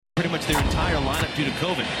pretty much their entire lineup due to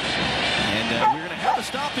COVID. And we're going to have a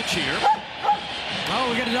stoppage here.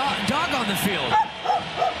 Oh, we got a dog on the field.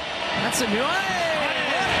 That's a new one.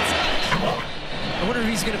 I wonder if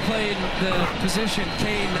he's going to play in the position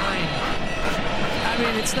K9. I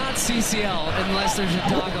mean, it's not CCL unless there's a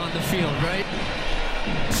dog on the field, right?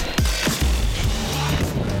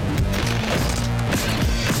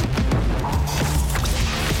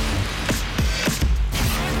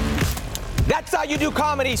 That's how you do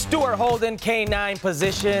comedy. Stuart Holden, K9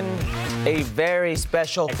 position. A very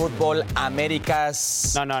special Football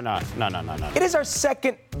Americas. No. It is our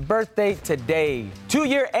second birthday today.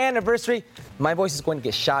 2-year anniversary. My voice is going to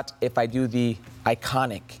get shot if I do the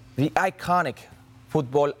iconic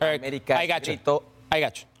Football Americas. I got you.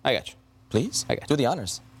 Please, I got you. do the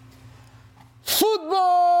honors. Football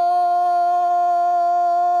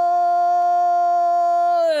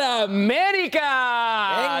America!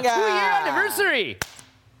 Venga. 2-year anniversary.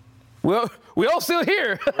 We all still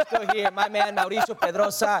here. We're still here. My man, Mauricio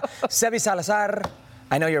Pedrosa, Sebi Salazar.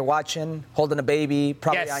 I know you're watching, holding a baby,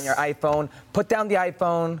 probably Yes. on your iPhone. Put down the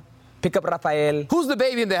iPhone. Pick up Rafael. Who's the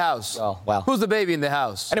baby in the house? Oh, well. Who's the baby in the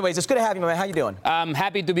house? Anyways, it's good to have you, my man. How you doing? I'm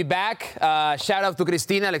happy to be back. Shout out to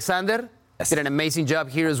Cristina Alexander. Yes. Did an amazing job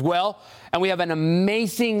here as well. And we have an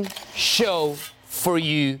amazing show for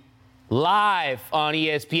you live on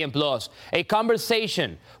ESPN Plus. A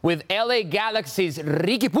conversation with LA Galaxy's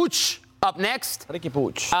Ricky Puig up next. Ricky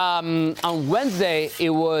Puig. On Wednesday, it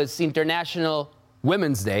was International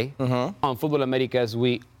Women's Day. On Football Americas,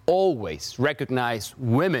 we always recognize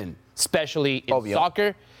women, especially in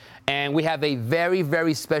soccer. And we have a very,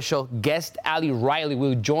 very special guest. Ali Riley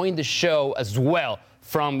will join the show as well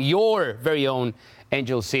from your very own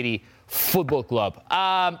Angel City Football Club.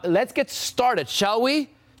 Let's get started, shall we?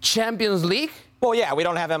 Champions League. Well, yeah, we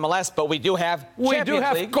don't have MLS, but we do have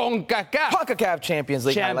Champions League. CONCACAF Champions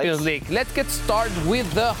League Champions highlights. League. Let's get started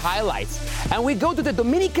with the highlights. And we go to the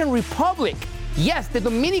Dominican Republic. Yes, the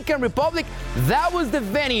Dominican Republic. That was the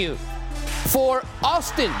venue for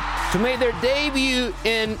Austin to make their debut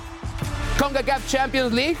in CONCACAF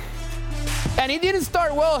Champions League. And it didn't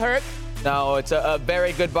start well, Herc. No, it's a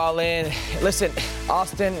very good ball in. Listen,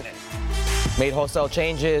 Austin made wholesale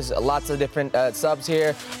changes, lots of different subs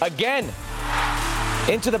here. Again,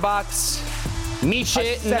 into the box.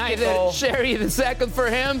 Miche, neither Sherry the second for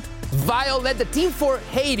him. Violet, the team from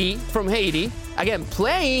Haiti, again,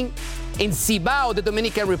 playing in Cibao, the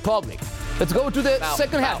Dominican Republic. Let's go to the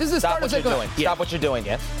second half. This is the start of the second half. Stop what you're doing,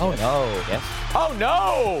 yes? Oh, no. Yes. Oh,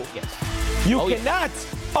 no! Yes. You cannot!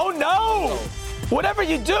 Oh, no! Whatever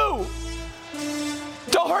you do,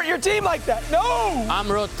 don't hurt your team like that. No!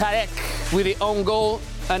 Amro Tarek with the own goal,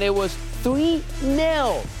 and it was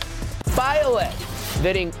 3-0. Violet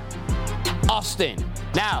beating Austin.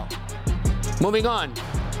 Now, moving on,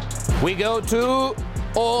 we go to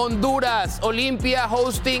Honduras. Olimpia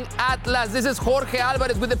hosting Atlas. This is Jorge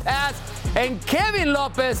Alvarez with the pass, and Kevin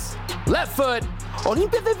Lopez, left foot.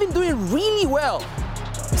 Olimpia, they've been doing really well.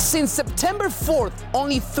 Since September 4th,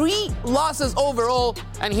 only 3 losses overall,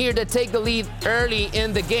 and here they take the lead early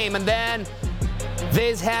in the game. And then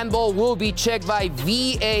this handball will be checked by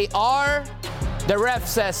VAR. The ref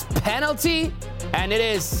says penalty, and it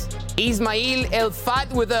is Ismail El Fat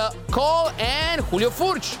with a call, and Julio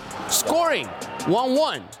Furch scoring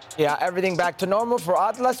 1-1. Yeah, everything back to normal for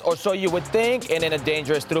Atlas, or so you would think. And then a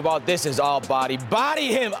dangerous through ball. This is all body. Body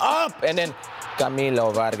him up! And then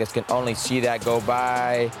Camilo Vargas can only see that go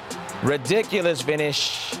by. Ridiculous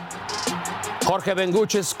finish. Jorge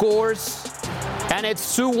Benguche scores, and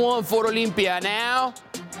it's 2-1 for Olimpia. Now,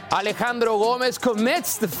 Alejandro Gomez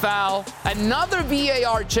commits the foul. Another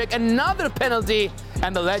VAR check, another penalty,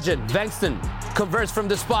 and the legend, Bengston, converts from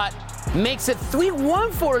the spot. Makes it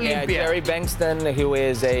 3-1 for Olimpia. Yeah, Jerry Bengston, who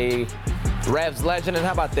is a Revs legend. And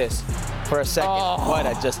how about this? For a second, what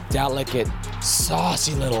a just delicate,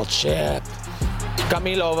 saucy little chip.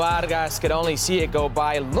 Camilo Vargas could only see it go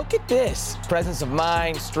by. Look at this. Presence of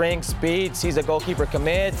mind, strength, speed. Sees a goalkeeper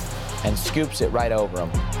commit and scoops it right over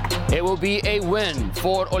him. It will be a win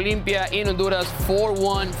for Olimpia in Honduras,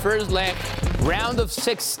 4-1 first leg, round of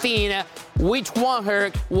 16. Which one,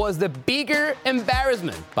 Herc, was the bigger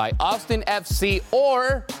embarrassment, by Austin FC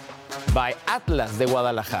or by Atlas de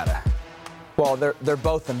Guadalajara? Well, they're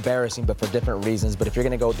both embarrassing, but for different reasons. But if you're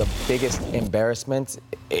going to go with the biggest embarrassment,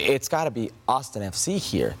 it's got to be Austin FC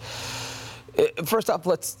here. First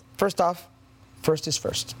is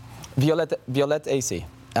first. Violette AC.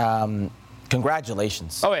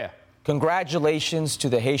 Congratulations. Oh, yeah. Congratulations to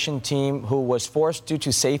the Haitian team who was forced due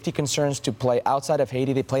to safety concerns to play outside of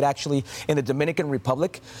Haiti. They played actually in the Dominican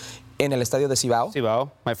Republic in El Estadio de Cibao. Cibao,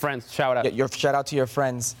 my friends, shout out. Shout out to your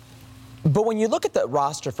friends. But when you look at the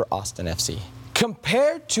roster for Austin FC,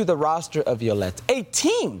 compared to the roster of Violette, a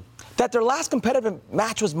team that their last competitive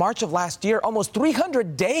match was March of last year, almost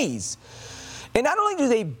 300 days. And not only do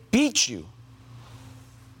they beat you,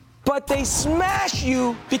 but they smash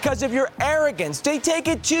you because of your arrogance. They take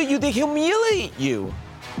it to you. They humiliate you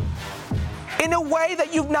in a way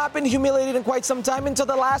that you've not been humiliated in quite some time, until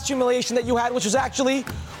the last humiliation that you had, which was actually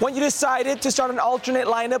when you decided to start an alternate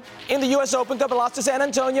lineup in the U.S. Open Cup and lost to San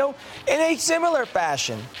Antonio in a similar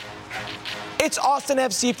fashion. It's Austin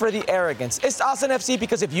FC for the arrogance. It's Austin FC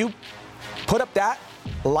because if you put up that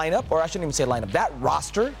lineup, or I shouldn't even say lineup, that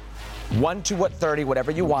roster, 1 to 30,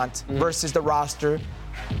 whatever you want, versus the roster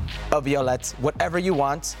of Violette, whatever you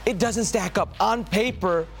want, it doesn't stack up. On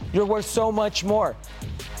paper, you're worth so much more.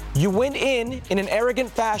 You went in an arrogant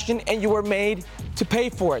fashion, and you were made to pay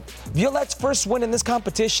for it. Violette's first win in this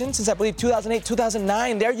competition since, I believe, 2008,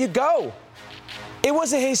 2009. There you go. It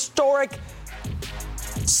was a historic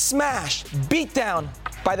smash, beatdown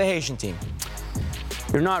by the Haitian team.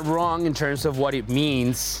 You're not wrong in terms of what it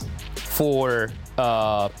means for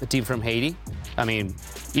the team from Haiti. I mean,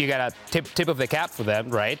 you got a tip of the cap for them,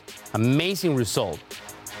 right? Amazing result.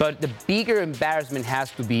 But the bigger embarrassment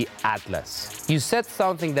has to be Atlas. You said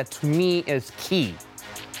something that to me is key.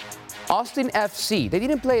 Austin FC, they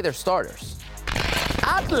didn't play their starters.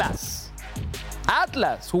 Atlas,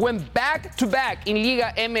 who went back-to-back in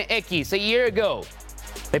Liga MX a year ago,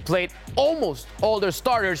 they played almost all their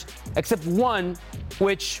starters except one,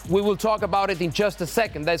 which we will talk about it in just a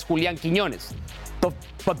second. That's Julián Quiñones.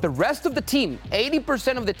 But the rest of the team,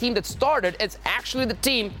 80% of the team that started, it's actually the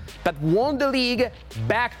team that won the league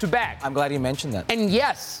back-to-back. I'm glad you mentioned that. And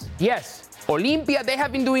yes, Olimpia, they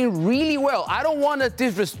have been doing really well. I don't want to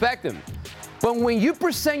disrespect them. But when you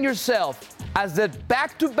present yourself as the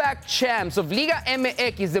back-to-back champs of Liga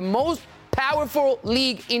MX, the most powerful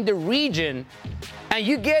league in the region, and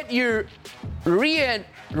you get your rear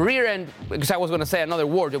end, because I was going to say another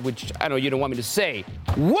word, which I know you don't want me to say,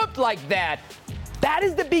 whooped like that, that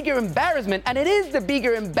is the bigger embarrassment. And it is the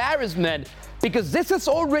bigger embarrassment because this has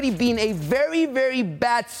already been a very, very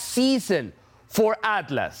bad season for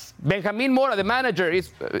Atlas. Benjamin Mora, the manager,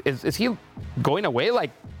 is he going away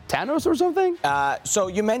like Thanos or something? So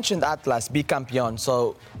you mentioned Atlas, bicampeón.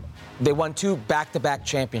 So they won 2 back-to-back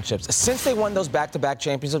championships. Since they won those back-to-back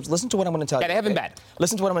championships, listen to what I'm going to tell you. Yeah, they haven't bad.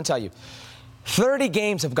 Listen to what I'm going to tell you. 30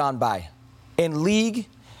 games have gone by in league,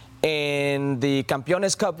 in the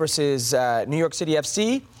Campeones Cup versus New York City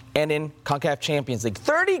FC, and in CONCACAF Champions League.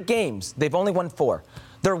 30 games, they've only won 4.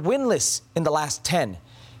 They're winless in the last 10.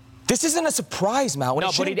 This isn't a surprise, Mal.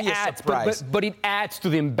 No, but it adds to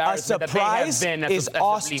the embarrassment that they have been is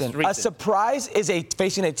Austin. A surprise is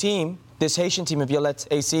facing a team, this Haitian team of Violette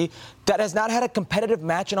AC, that has not had a competitive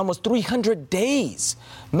match in almost 300 days.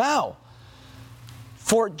 Mal,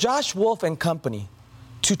 for Josh Wolf and company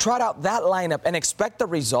to trot out that lineup and expect the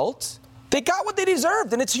result, they got what they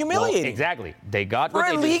deserved, and it's humiliating. Well, exactly. They got what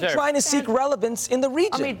they deserved. We're a league trying to seek relevance in the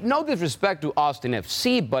region. I mean, no disrespect to Austin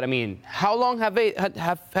FC, but I mean, how long have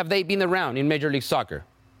they been around in Major League Soccer?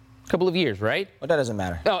 A couple of years, right? Well, that doesn't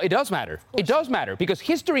matter. No, it does matter. It does matter because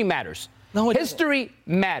history matters. No, history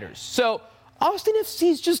matters. So Austin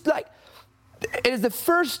FC is just like, it is the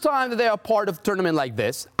first time that they are part of a tournament like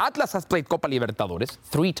this. Atlas has played Copa Libertadores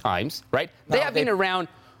 3 times, right? They have been around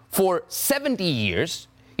for 70 years.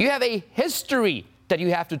 You have a history that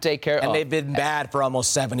you have to take care of. And they've been bad for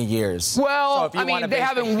almost 70 years. Well, so I mean, they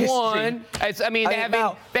haven't won. They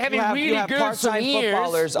have been really good some years.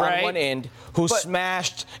 Footballers right? on one end who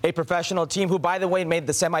smashed a professional team who, by the way, made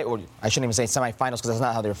the I shouldn't even say semifinals because that's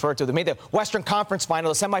not how they refer to it. They made the Western Conference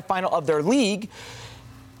final, the semifinal of their league.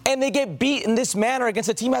 And they get beat in this manner against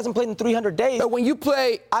a team that hasn't played in 300 days. But when you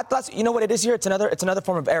play Atlas, you know what it is here? It's another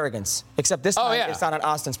form of arrogance. Except this time it's not on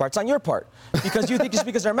Austin's part. It's on your part. Because you think just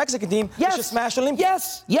because they're a Mexican team, you should smash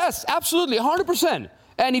Olimpia. Yes, absolutely, 100%.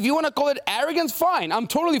 And if you want to call it arrogance, fine. I'm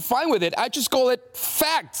totally fine with it. I just call it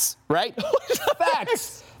facts, right?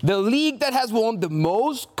 Facts. The league that has won the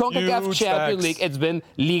most CONCACAF Champions League, it's been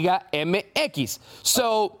Liga MX.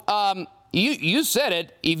 So, You said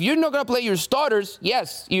it. If you're not going to play your starters,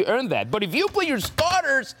 yes, you earned that. But if you play your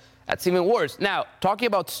starters, that's even worse. Now, talking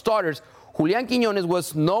about starters, Julián Quiñones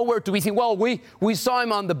was nowhere to be seen. Well, we saw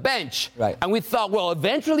him on the bench. Right. And we thought, well,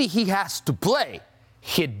 eventually he has to play.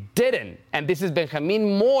 He didn't. And this is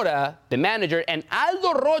Benjamin Mora, the manager, and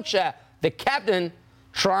Aldo Rocha, the captain,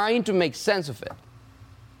 trying to make sense of it.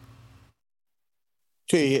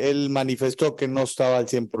 Sí, él manifestó que no estaba al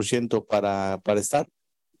 100% para estar.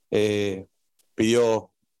 Pidió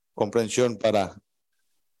comprensión para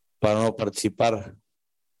no participar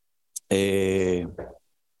y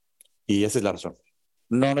Y esa es la razón.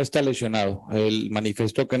 No está lesionado. Él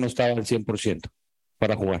manifestó que no estaba al 100%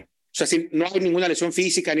 para jugar. O sea, si no hay ninguna lesión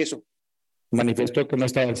física ni eso. Manifestó que no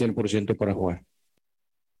estaba al 100% para jugar.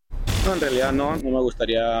 No, en realidad no me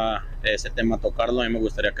gustaría ese tema tocarlo. A mí me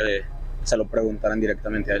gustaría que se lo preguntaran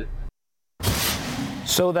directamente a él.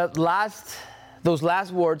 So those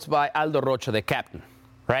last words by Aldo Rocha, the captain,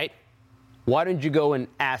 right? Why don't you go and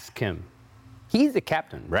ask him? He's the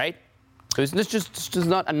captain, right? So it's just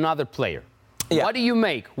not another player. Yeah. What do you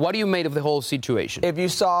make? What do you make of the whole situation? If you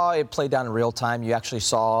saw it played down in real time, you actually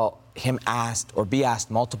saw him asked or be asked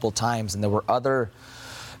multiple times, and there were other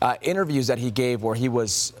interviews that he gave where he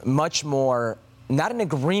was much more not in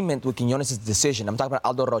agreement with Quiñones' decision. I'm talking about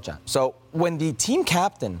Aldo Rocha. So when the team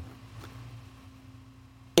captain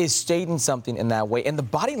is stating something in that way, and the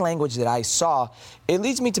body language that I saw, it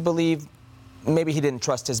leads me to believe maybe he didn't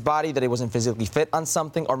trust his body, that he wasn't physically fit on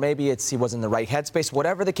something, or maybe he wasn't in the right headspace.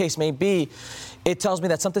 Whatever the case may be, it tells me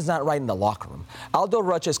that something's not right in the locker room. Aldo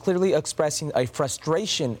Rocha is clearly expressing a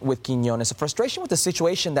frustration with Quiñones, a frustration with the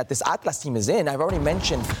situation that this Atlas team is in. I've already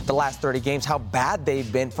mentioned the last 30 games, how bad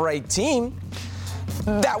they've been for a team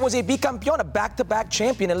that was a bicampeón, a back-to-back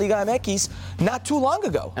champion in Liga MX not too long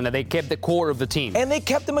ago. And that they kept the core of the team. And they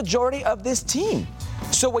kept the majority of this team.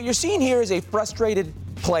 So what you're seeing here is a frustrated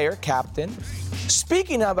player, captain,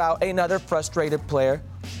 speaking about another frustrated player,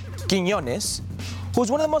 Quiñones,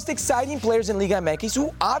 who's one of the most exciting players in Liga MX,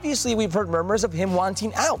 who obviously we've heard murmurs of him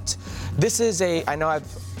wanting out. This is I know I've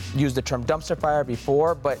used the term dumpster fire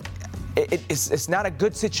before, but it's not a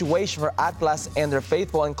good situation for Atlas and their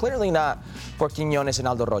faithful, and clearly not for Quiñones and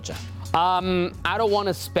Aldo Rocha. I don't want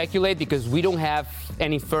to speculate because we don't have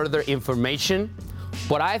any further information,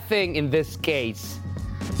 but I think in this case,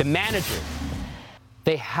 the manager,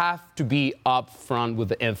 they have to be upfront with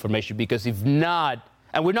the information, because if not,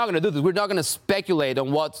 and we're not going to do this, we're not going to speculate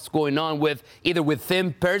on what's going on with either with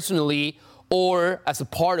him personally or as a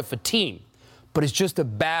part of a team. But it's just a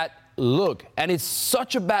bad look. And it's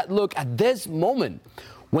such a bad look at this moment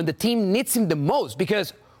when the team needs him the most,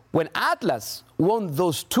 because when Atlas won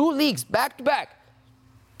those 2 leagues back to back,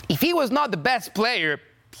 if he was not the best player,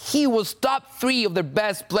 he was top 3 of their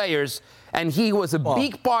best players, and he was a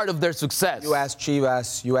big part of their success. You asked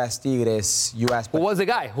Chivas, you asked Tigres, you asked... Who was the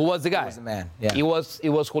guy? Who was the guy? Who was the man? Yeah. It was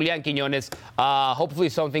Julián Quiñones. Hopefully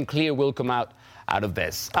something clear will come out of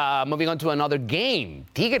this. Moving on to another game.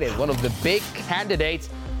 Tigres, one of the big candidates,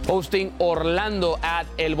 hosting Orlando at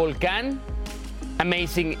El Volcán.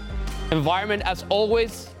 Amazing environment as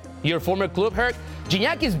always. Your former club, Herc.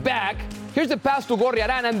 Gignac is back. Here's the pass to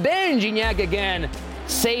Gorriarán, and then Gignac again,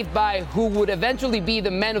 saved by who would eventually be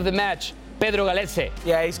the man of the match, Pedro Galese.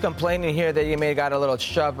 Yeah, he's complaining here that he may have got a little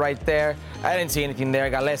shove right there. I didn't see anything there.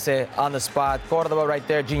 Galese on the spot. Cordova right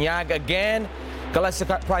there. Gignac again. Galese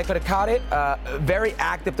probably could have caught it. Very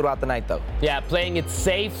active throughout the night, though. Yeah, playing it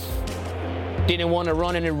safe. Didn't want to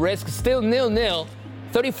run any risk. Still 0-0.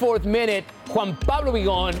 34th minute. Juan Pablo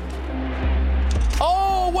Vigón.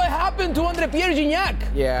 Oh, what happened to André Pierre Gignac?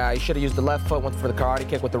 Yeah, he should have used the left foot, went for the karate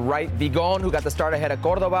kick with the right. Vigón, who got the start ahead of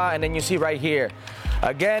Cordova, and then you see right here.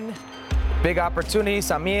 Again, big opportunity.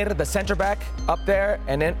 Samir, the center back, up there,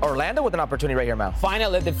 and then Orlando with an opportunity right here, Mal.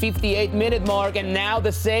 Final at the 58-minute mark, and now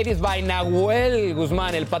the save is by Nahuel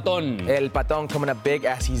Guzmán, El Patón. El Patón coming up big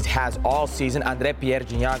as he has all season. André Pierre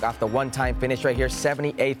Gignac off the one-time finish right here,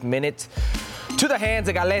 78th minute. To the hands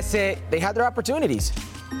of Galese. They had their opportunities.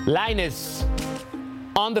 Linus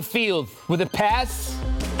on the field with a pass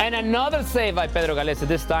and another save by Pedro Galese,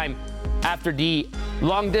 this time after the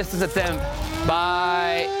long-distance attempt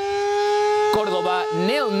by Cordova.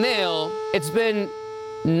 0-0. It's been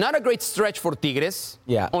not a great stretch for Tigres.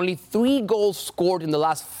 Yeah. Only 3 goals scored in the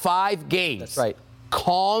last 5 games. That's right.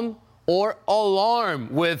 Calm or alarm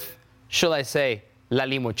with, shall I say,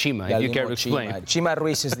 Lalimo Chima, if you care to explain. Chima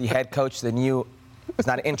Ruiz is the head coach, it's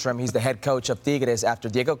not an interim, he's the head coach of Tigres after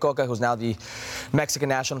Diego Coca, who's now the Mexican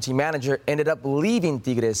national team manager, ended up leaving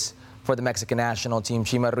Tigres for the Mexican national team.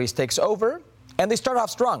 Chima Ruiz takes over, and they start off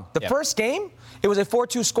strong. The first game, it was a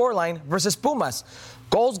 4-2 scoreline versus Pumas.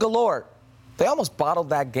 Goals galore. They almost bottled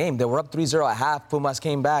that game. They were up 3-0 at half. Pumas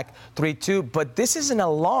came back 3-2. But this is an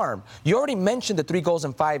alarm. You already mentioned the 3 goals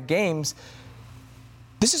in 5 games.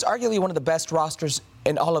 This is arguably one of the best rosters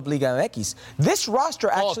in all of Liga MX. This roster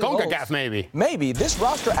actually CONCACAF maybe. Maybe. This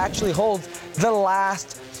roster actually holds the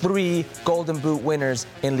last 3 Golden Boot winners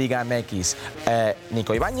in Liga MX.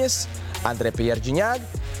 Nico Ibáñez, André Pierre Gignac,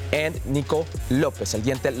 and Nico Lopez, El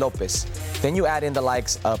Diente Lopez. Then you add in the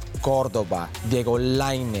likes of Córdoba, Diego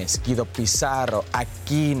Lainez, Guido Pizarro,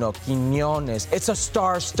 Aquino, Quiñones. It's a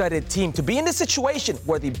star-studded team. To be in the situation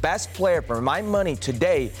where the best player for my money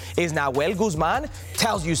today is Nahuel Guzman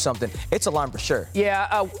tells you something. It's alarm for sure.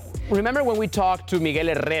 Yeah, remember when we talked to Miguel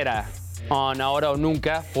Herrera on Ahora o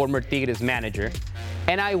Nunca, former Tigres manager,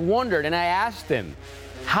 and I wondered and I asked him,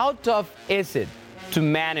 how tough is it to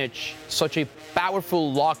manage such a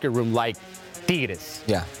powerful locker room like Tigres?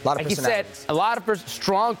 Yeah, a lot of personalities. He said a lot of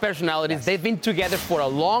strong personalities. Yes. They've been together for a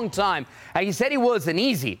long time. And he said it wasn't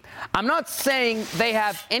easy. I'm not saying they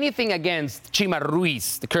have anything against Chima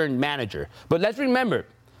Ruiz, the current manager. But let's remember,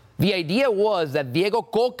 the idea was that Diego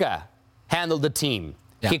Coca handled the team.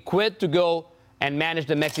 Yeah. He quit to go and manage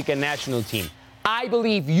the Mexican national team. I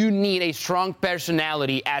believe you need a strong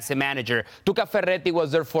personality as a manager. Tuca Ferretti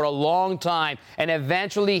was there for a long time, and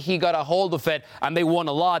eventually he got a hold of it, and they won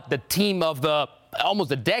a lot. The team of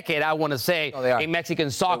almost a decade, I want to say, in Mexican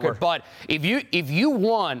soccer. But if you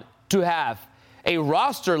want to have a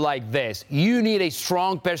roster like this, you need a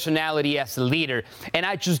strong personality as a leader, and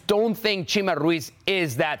I just don't think Chima Ruiz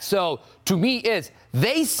is that. So to me,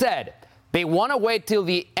 they said they want to wait till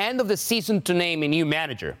the end of the season to name a new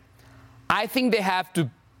manager. I think they have to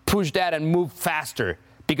push that and move faster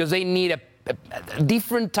because they need a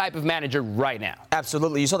different type of manager right now.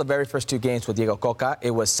 Absolutely. You saw the very first two games with Diego Coca.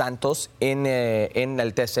 It was Santos in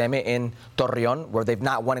El TSM in Torreon, where they've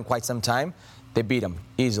not won in quite some time. They beat them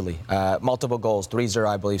easily. Multiple goals, 3-0,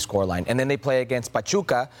 I believe, scoreline. And then they play against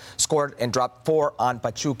Pachuca, scored and dropped 4 on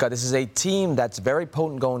Pachuca. This is a team that's very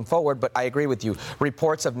potent going forward, but I agree with you.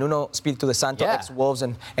 Reports of Nuno Espírito de Santo, ex-Wolves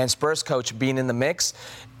and Spurs coach, being in the mix.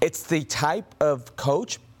 It's the type of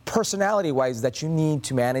coach, personality-wise, that you need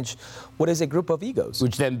to manage what is a group of egos.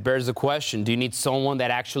 Which then bears the question, do you need someone that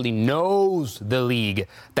actually knows the league,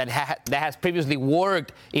 that has previously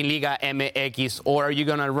worked in Liga MX, or are you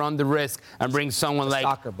going to run the risk and bring someone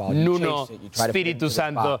like Nuno Espírito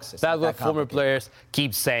Santo? That's what former players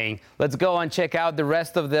keep saying. Let's go and check out the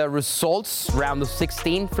rest of the results. Round of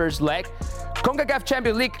 16, first leg. CONCACAF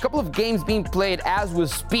Champions League, a couple of games being played as we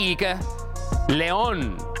speak.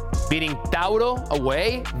 León beating Tauro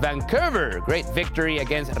away. Vancouver, great victory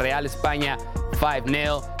against Real España,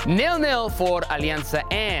 5-0. 0-0 for Alianza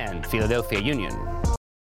and Philadelphia Union.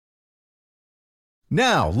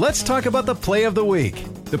 Now, let's talk about the play of the week.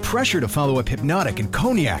 The pressure to follow up Hypnotic and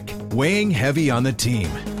Cognac, weighing heavy on the team.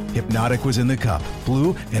 Hypnotic was in the cup,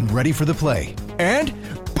 blue, and ready for the play. And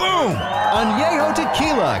boom! Añejo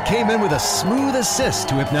Tequila came in with a smooth assist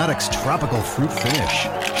to Hypnotic's tropical fruit finish.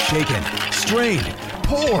 Shaken, strained,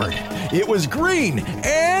 poured. It was green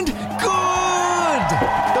and good!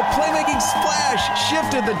 The playmaking splash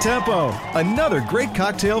shifted the tempo. Another great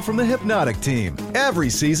cocktail from the Hypnotic team. Every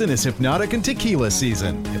season is Hypnotic and Tequila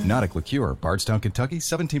season. Hypnotic Liqueur, Bardstown, Kentucky,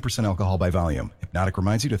 17% alcohol by volume. Hypnotic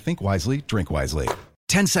reminds you to think wisely, drink wisely.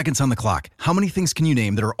 10 seconds on the clock. How many things can you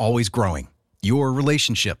name that are always growing? Your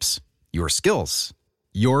relationships, your skills,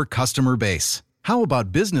 your customer base. How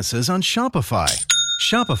about businesses on Shopify?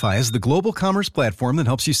 Shopify is the global commerce platform that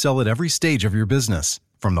helps you sell at every stage of your business.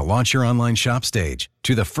 From the launch your online shop stage,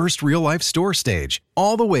 to the first real-life store stage,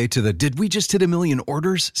 all the way to the did we just hit a million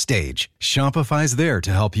orders stage. Shopify's there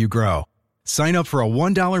to help you grow. Sign up for a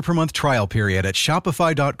 $1 per month trial period at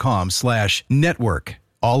shopify.com/network,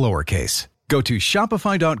 all lowercase. Go to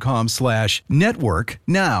shopify.com/network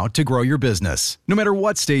now to grow your business, no matter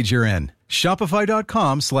what stage you're in.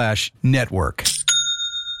 Shopify.com/network.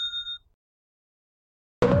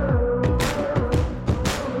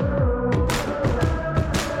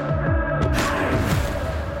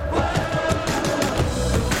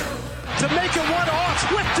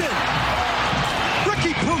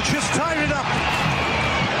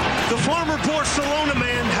 Barcelona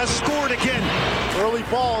man has scored again. Early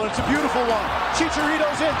ball, it's a beautiful one.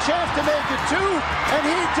 Chicharito's in, chance to make it 2, and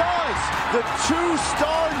he does. The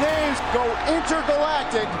 2-star names go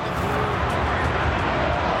intergalactic.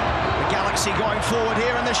 The Galaxy going forward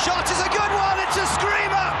here, and the shot is a good one. It's a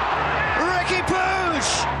screamer. Ricky Puig.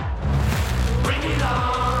 Bring it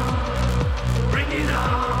on. Bring it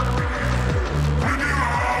on. Bring it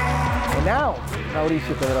on. And now,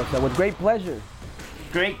 Mauricio Pedrosa, with great pleasure.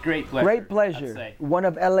 Great pleasure. Great pleasure. One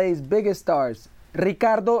of LA's biggest stars,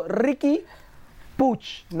 Ricardo Ricky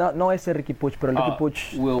Puig. No ese Ricky Puig, pero Ricky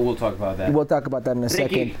Puig. We'll talk about that. We'll talk about that in a Ricky,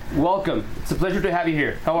 second. Welcome. It's a pleasure to have you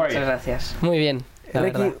here. How are you? Muchas gracias. Muy bien.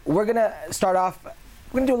 Ricky, we're going to start off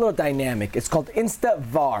we're gonna do a little dynamic. It's called Insta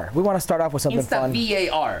VAR. We want to start off with something fun.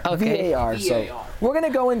 VAR. Okay. VAR. So we're gonna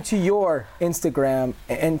go into your Instagram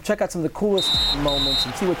and check out some of the coolest moments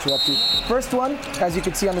and see what you're up to. First one, as you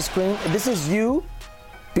can see on the screen, this is you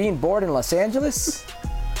being bored in Los Angeles.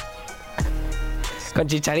 Con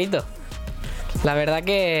Chicharito. La verdad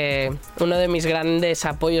que uno de mis grandes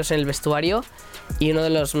apoyos en el vestuario y uno de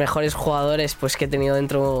los mejores jugadores pues, que he tenido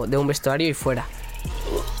dentro de un vestuario y fuera.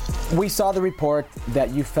 We saw the report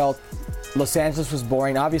that you felt Los Angeles was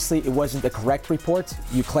boring. Obviously, it wasn't the correct report.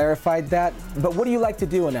 You clarified that. But what do you like to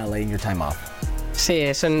do in LA in your time off? Sí,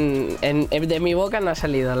 eso de mi boca no ha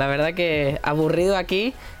salido. La verdad que aburrido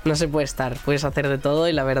aquí no se puede estar. Puedes hacer de todo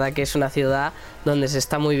y la verdad que es una ciudad donde se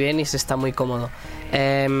está muy bien y se está muy cómodo.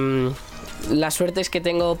 La suerte es que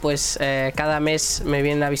tengo, pues cada mes me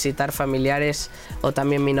vienen a visitar familiares o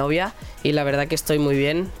también mi novia y la verdad que estoy muy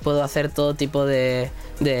bien. Puedo hacer todo tipo de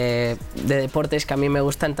deportes que a mí me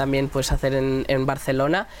gustan también pues hacer en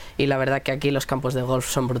Barcelona y la verdad que aquí los campos de golf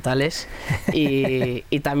son brutales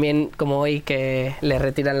y también como hoy que le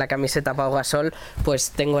retiran la camiseta a Pau Gasol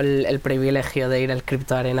pues tengo el privilegio de ir al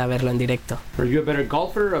Crypto Arena a verlo en directo. Are you a better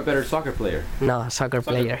golfer or a better soccer player? No, soccer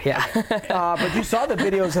player, yeah. But you saw the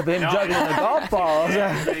videos of him juggling the golf balls.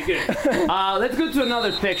 Very good. Let's go to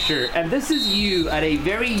another picture, and this is you at a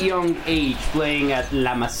very young age playing at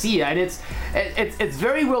La Masia, and it's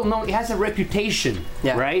very well known. It has a reputation,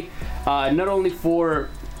 right? Not only for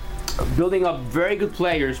building up very good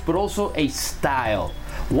players, but also a style.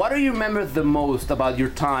 What do you remember the most about your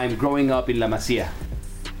time growing up in La Masia?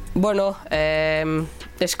 Bueno,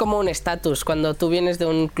 es como un estatus. Cuando tú vienes de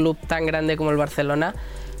un club tan grande como el Barcelona,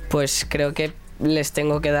 pues creo que les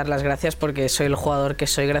tengo que dar las gracias porque soy el jugador que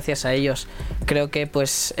soy gracias a ellos. Creo que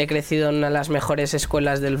pues he crecido en una de las mejores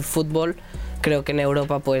escuelas del fútbol. Creo que en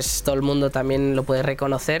Europa pues todo el mundo también lo puede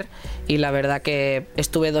reconocer y la verdad que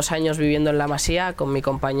estuve 2 años viviendo en La Masia con mi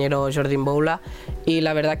compañero Jordi Boula y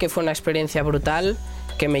la verdad que fue una experiencia brutal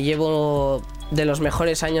que me llevo de los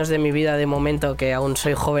mejores años de mi vida de momento, que aún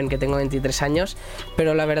soy joven, que tengo 23 años,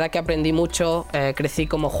 pero la verdad que aprendí mucho, crecí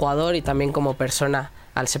como jugador y también como persona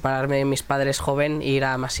al separarme de mis padres joven e ir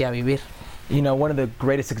a Masia a vivir. You know, one of the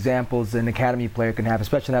greatest examples an academy player can have,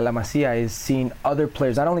 especially at La Masia, is seeing other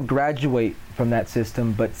players not only graduate from that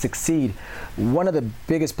system, but succeed. One of the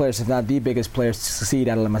biggest players, if not the biggest players to succeed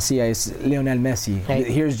at La Masia is Lionel Messi. Hey.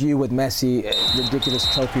 Here's you with Messi, ridiculous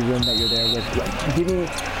trophy room that you're there with. Give me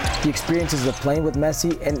the experiences of playing with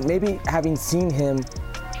Messi and maybe having seen him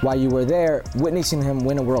while you were there, witnessing him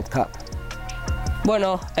win a World Cup.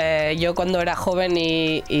 Bueno, yo cuando era joven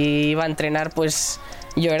y iba a entrenar, pues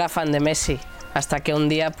yo era fan de Messi, hasta que un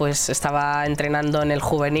día pues estaba entrenando en el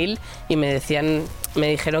juvenil y me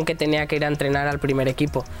dijeron que tenía que ir a entrenar al primer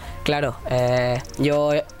equipo. Claro,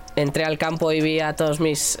 yo entré al campo y vi a todos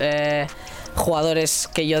mis jugadores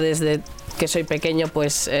que yo desde que soy pequeño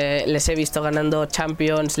pues les he visto ganando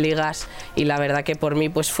Champions, ligas y la verdad que por mí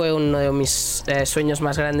pues fue uno de mis sueños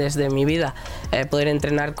más grandes de mi vida, poder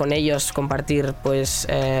entrenar con ellos, compartir pues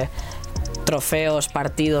trofeos,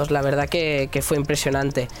 partidos, la verdad que fue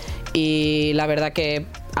impresionante y la verdad que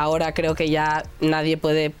ahora creo que ya nadie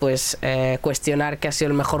puede pues cuestionar que ha sido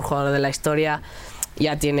el mejor jugador de la historia.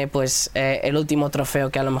 Ya tiene pues el último trofeo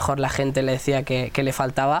que a lo mejor la gente le decía que le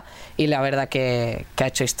faltaba y la verdad que ha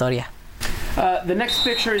hecho historia. The next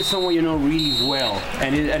picture is someone you know really well,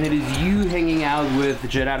 and it is you hanging out with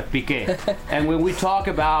Gerard Piqué. And when we talk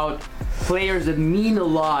about players that mean a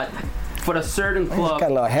lot for a certain club,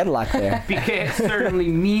 got a little headlock there. Piqué certainly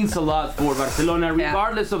means a lot for Barcelona,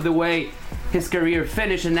 regardless of the way his career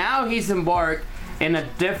finished. And now he's embarked in a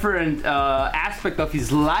different aspect of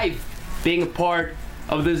his life, being a part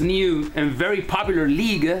of this new and very popular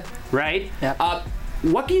league, right? Yeah.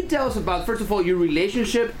 What can you tell us about, first of all, your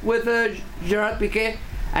relationship with Gerard Piqué,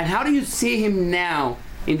 and how do you see him now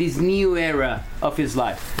in this new era of his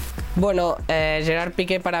life? Bueno, Gerard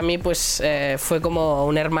Piqué para mí pues fue como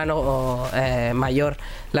un hermano mayor.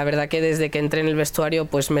 La verdad que desde que entré en el vestuario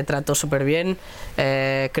pues me trató súper bien.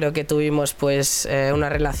 Creo que tuvimos pues una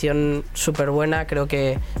relación súper buena. Creo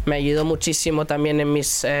que me ayudó muchísimo también en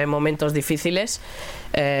mis momentos difíciles.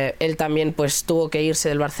 Él también pues tuvo que irse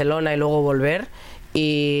del Barcelona y luego volver.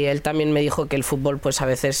 Y él también me dijo que el fútbol pues a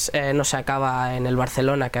veces no se acaba en el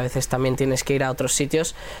Barcelona, que a veces también tienes que ir a otros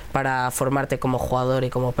sitios para formarte como jugador y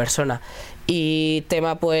como persona. Y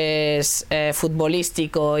tema pues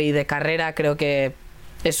futbolístico y de carrera, creo que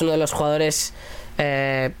es uno de los jugadores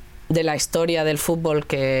de la historia del fútbol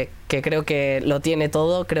que creo que lo tiene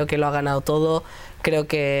todo, creo que lo ha ganado todo, creo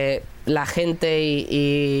que la gente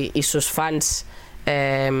y sus fans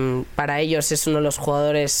para ellos es uno de los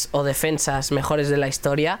jugadores o defensas mejores de la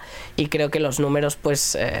historia y creo que los números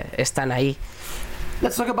pues están ahí.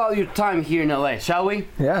 Let's talk about your time here in LA, shall we?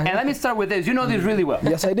 Yeah. And let me start with this. You know this really well.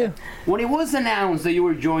 Yes, I do. When it was announced that you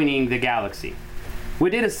were joining the Galaxy, we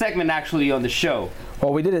did a segment actually on the show.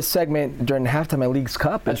 Well, we did a segment during halftime at League's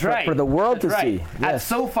Cup. That's right. For the world That's to right. see. At Yes.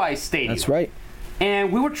 SoFi Stadium. That's right.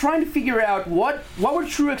 And we were trying to figure out what were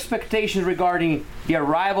true expectations regarding the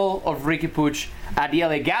arrival of Riqui Puig at the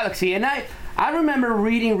LA Galaxy. And I remember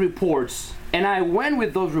reading reports, and I went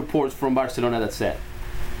with those reports from Barcelona that said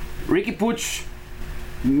Riqui Puig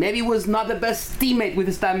maybe was not the best teammate with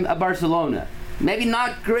his time at Barcelona. Maybe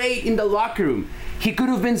not great in the locker room. He could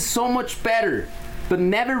have been so much better, but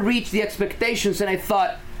never reached the expectations. And I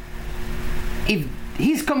thought, if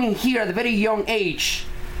he's coming here at a very young age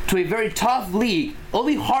to a very tough league, it'll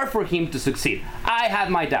be hard for him to succeed. I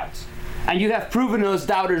have my doubts. And you have proven those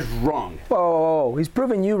doubters wrong. Whoa, he's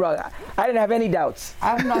proving you wrong. I didn't have any doubts.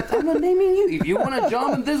 I'm not naming you. If you want to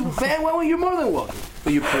jump in this bandwagon, you're more than welcome.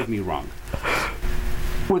 But you proved me wrong.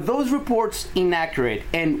 Were those reports inaccurate?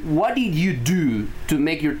 And what did you do to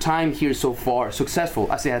make your time here so far successful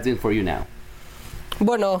as it has been for you now?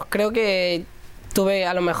 Bueno, creo que tuve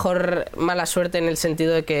a lo mejor mala suerte en el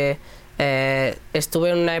sentido de que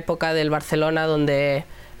estuve en una época del Barcelona donde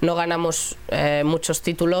no ganamos muchos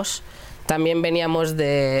títulos. También veníamos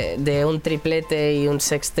de un triplete y un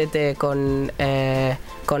sextete con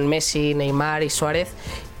Messi, Neymar y Suárez,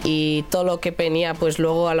 y todo lo que venía pues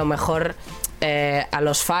luego a lo mejor a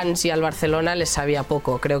los fans y al Barcelona les sabía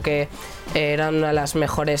poco. Creo que eran una de las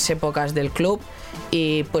mejores épocas del club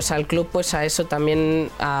y pues al club pues a eso también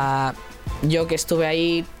yo que estuve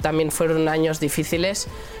ahí también fueron años difíciles.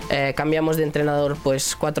 Cambiamos de entrenador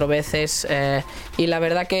pues 4 veces y la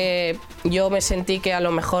verdad que yo me sentí que a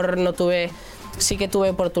lo mejor sí que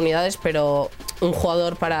tuve oportunidades, pero un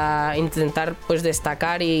jugador para intentar pues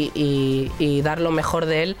destacar y dar lo mejor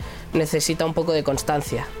de él necesita un poco de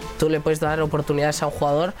constancia. Tú le puedes dar oportunidades a un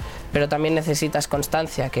jugador, pero también necesitas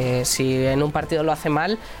constancia, que si en un partido lo hace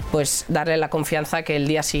mal, pues darle la confianza que el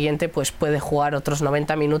día siguiente pues puede jugar otros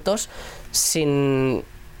 90 minutos sin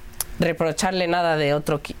reprocharle nada de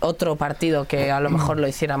otro partido que a lo mejor lo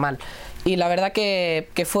hiciera mal. Y la verdad que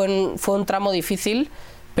fue un tramo difícil,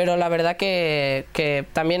 pero la verdad que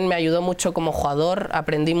también me ayudó mucho como jugador,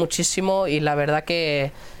 aprendí muchísimo y la verdad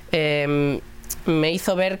que me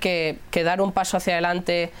hizo ver que dar un paso hacia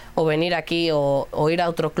adelante o venir aquí o ir a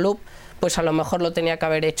otro club, pues a lo mejor lo tenía que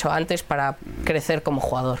haber hecho antes para crecer como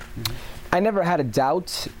jugador. I never had a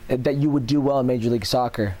doubt that you would do well in Major League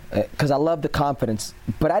Soccer because I love the confidence,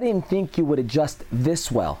 but I didn't think you would adjust this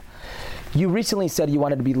well. You recently said you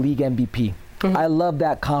wanted to be league MVP. Mm-hmm. I love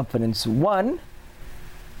that confidence. One,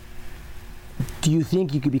 do you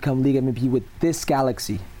think you could become league MVP with this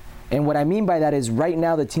Galaxy? And what I mean by that is right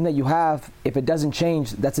now the team that you have, if it doesn't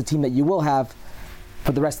change, that's a team that you will have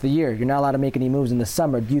for the rest of the year. You're not allowed to make any moves in the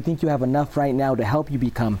summer. Do you think you have enough right now to help you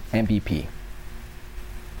become MVP?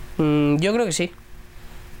 Yo creo que sí.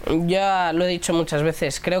 Ya lo he dicho muchas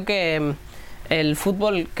veces. Creo que el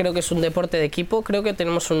fútbol creo que es un deporte de equipo. Creo que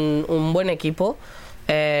tenemos un buen equipo.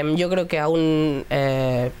 Yo creo que aún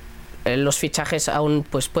los fichajes aún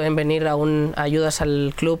pues pueden venir aún ayudas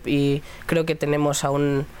al club y creo que tenemos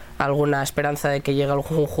aún alguna esperanza de que llegue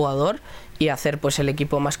algún jugador y hacer pues el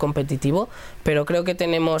equipo más competitivo, pero creo que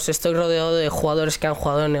estoy rodeado de jugadores que han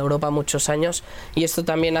jugado en Europa muchos años y esto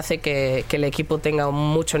también hace que el equipo tenga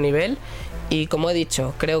mucho nivel y como he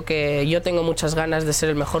dicho, creo que yo tengo muchas ganas de ser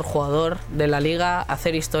el mejor jugador de la liga,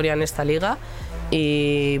 hacer historia en esta liga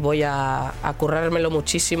y voy a currármelo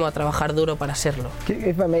muchísimo, a trabajar duro para serlo.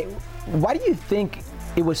 If I may, why do you think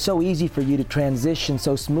it was so easy for you to transition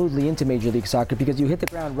so smoothly into Major League Soccer? Because you hit the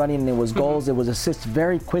ground running and it was goals, it was assists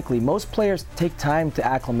very quickly. Most players take time to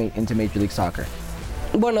acclimate into Major League Soccer.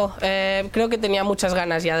 Bueno, creo que tenía muchas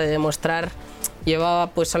ganas ya de demostrar. Llevaba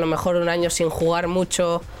pues a lo mejor un año sin jugar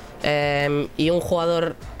mucho y un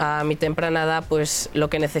jugador a mi temprana edad pues lo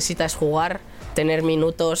que necesita es jugar, tener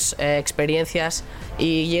minutos, experiencias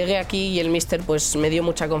y llegué aquí y el míster pues me dio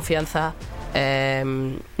mucha confianza.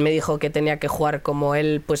 Me dijo que tenía que jugar como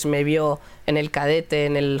él pues me vio en el cadete,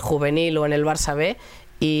 en el juvenil o en el Barça B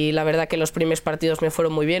y la verdad que los primeros partidos me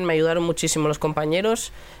fueron muy bien, me ayudaron muchísimo los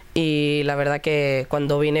compañeros y la verdad que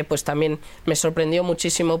cuando vine pues también me sorprendió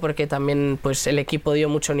muchísimo porque también pues el equipo dio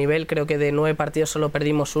mucho nivel, creo que de 9 partidos solo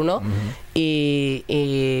perdimos 1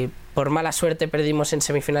 y por mala suerte perdimos en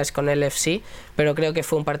semifinales con el FC, pero creo que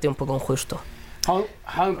fue un partido un poco injusto.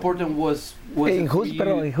 How important was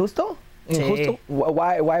Injusto? Sí.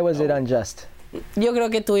 Why was it unjust? yo creo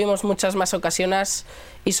que tuvimos muchas más ocasiones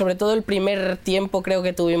y sobre todo el primer tiempo creo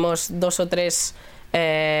que tuvimos 2 o 3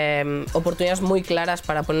 oportunidades muy claras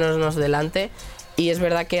para ponernos delante. Y es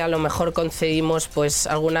verdad que a lo mejor concedimos pues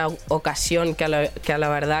alguna ocasión que a la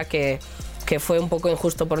verdad que fue un poco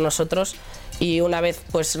injusto por nosotros, y una vez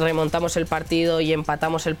pues remontamos el partido y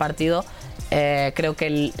empatamos el partido, creo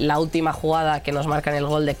que la última jugada que nos marcan el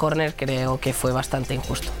gol de córner creo que fue bastante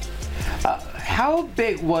injusto. How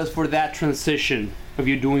big was for that transition of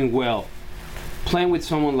you doing well, playing with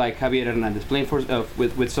someone like Javier Hernandez, playing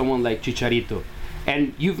with someone like Chicharito,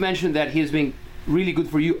 and you've mentioned that he's been really good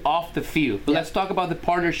for you off the field, but let's talk about the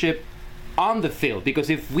partnership on the field, because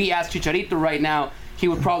if we ask Chicharito right now, he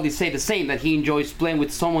would probably say the same, that he enjoys playing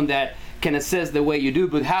with someone that can assist the way you do.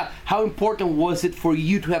 But how important was it for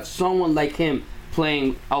you to have someone like him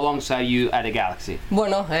playing alongside you at the Galaxy?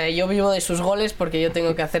 Bueno, yo vivo de sus goles porque yo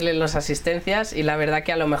tengo que hacerle las asistencias, y la verdad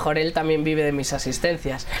que a lo mejor él también vive de mis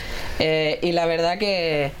asistencias, y la verdad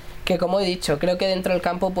que como he dicho, creo que dentro del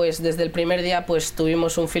campo pues desde el primer día pues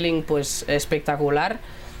tuvimos un feeling pues espectacular.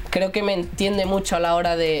 Creo que me entiende mucho a la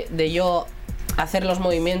hora de yo hacer los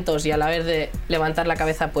movimientos, y a la vez de levantar la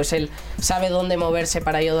cabeza pues él sabe dónde moverse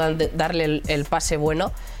para yo darle el pase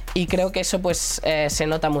bueno, y creo que eso pues se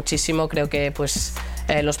nota muchísimo. Creo que pues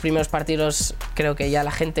los primeros partidos creo que ya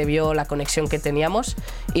la gente vio la conexión que teníamos,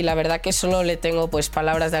 y la verdad que solo le tengo pues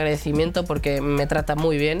palabras de agradecimiento porque me trata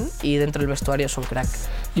muy bien y dentro del vestuario es un crack.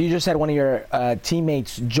 You just had one of your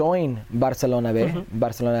teammates join Barcelona B,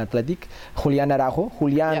 Barcelona Athletic, Julián Araujo.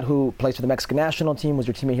 Julián, who plays for the Mexican national team, was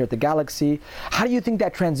your teammate here at the Galaxy. How do you think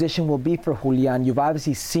that transition will be for Julián? You've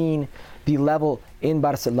obviously seen the level in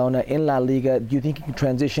Barcelona, in La Liga. Do you think he can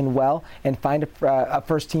transition well and find a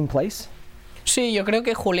first team place? Sí, yo creo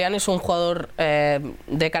que Julián es un jugador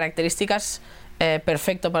de características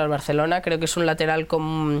perfecto para el Barcelona. Creo que es un lateral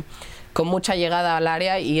con mucha llegada al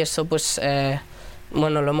área, y eso pues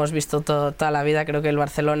bueno, lo hemos visto toda la vida. Creo que el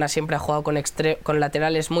Barcelona siempre ha jugado con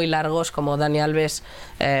laterales muy largos como Dani Alves,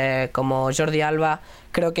 como Jordi Alba.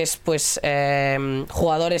 Creo que es pues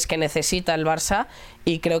jugadores que necesita el Barça,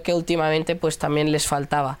 y creo que últimamente pues también les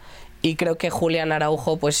faltaba. Y creo que Julián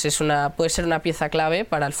Araujo pues puede ser una pieza clave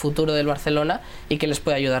para el futuro del Barcelona y que les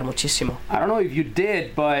puede ayudar muchísimo. I don't know if you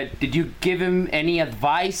did, but did you give him any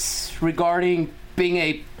advice regarding being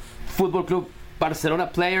a Football Club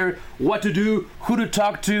Barcelona player, what to do, who to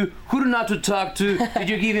talk to, who not to talk to? Did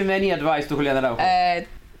you give him any advice to Julián Araujo?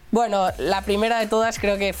 Bueno, la primera de todas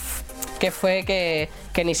creo que fue que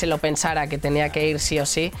ni se lo pensara, que tenía que ir sí o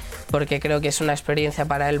sí, porque creo que es una experiencia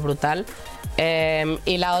para él brutal.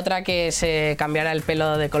 Y la otra, que se cambiara el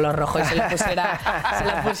pelo de color rojo y se lo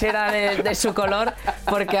pusiera de su color,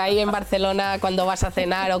 porque ahí en Barcelona cuando vas a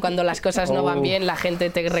cenar o cuando las cosas no van bien, la gente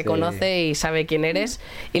te reconoce y sabe quién eres.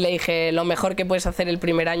 Y le dije, lo mejor que puedes hacer el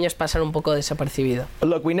primer año es pasar un poco desapercibido.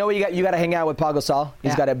 Look, we know you got to hang out with Pau Gasol.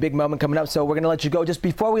 He's got a big moment coming up, so we're going to let you go. Just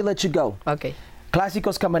before we let you go, okay.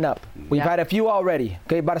 Clásicos coming up. We've had a few already.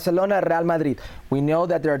 Okay, Barcelona, Real Madrid. We know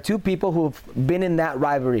that there are two people who've been in that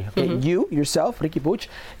rivalry. Okay, you, yourself, Riqui Puig,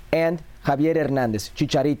 and Javier Hernandez,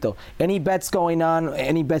 Chicharito. Any bets going on?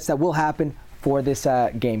 Any bets that will happen for this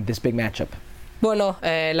game, this big matchup? Bueno,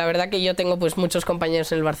 la verdad que yo tengo pues muchos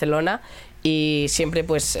compañeros en el Barcelona, y siempre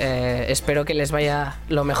pues espero que les vaya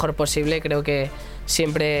lo mejor posible. Creo que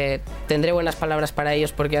siempre tendré buenas palabras para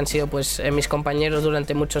ellos porque han sido pues mis compañeros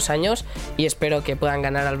durante muchos años, y espero que puedan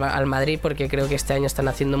ganar al Madrid, porque creo que este año están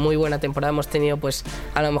haciendo muy buena temporada. Hemos tenido pues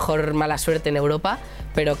a lo mejor mala suerte en Europa,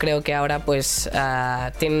 pero creo que ahora pues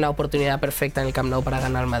tienen una oportunidad perfecta en el Camp Nou para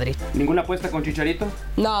ganar al Madrid. ¿Ninguna apuesta con Chicharito?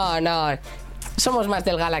 No. Somos más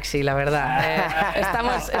del Galaxy, la verdad.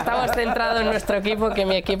 Estamos centrados en nuestro equipo, que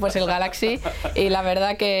mi equipo es el Galaxy, y la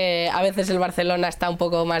verdad que a veces el Barcelona está un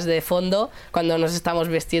poco más de fondo cuando nos estamos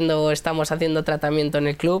vestiendo o estamos haciendo tratamiento en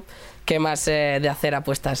el club, que más de hacer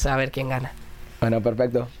apuestas a ver quién gana. Bueno,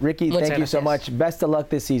 perfecto. Riqui, thank you so much. Best of luck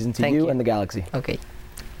this season to you and the Galaxy. Okay.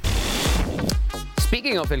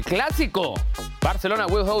 Speaking of El Clásico, Barcelona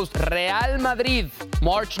will host Real Madrid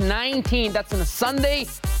March 19. That's on a Sunday,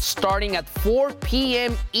 starting at 4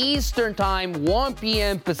 p.m. Eastern Time, 1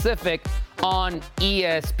 p.m. Pacific on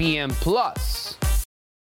ESPN+.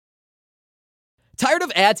 Tired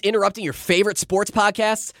of ads interrupting your favorite sports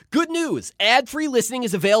podcasts? Good news! Ad-free listening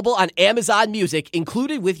is available on Amazon Music,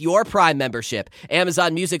 included with your Prime membership.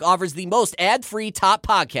 Amazon Music offers the most ad-free top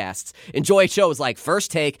podcasts. Enjoy shows like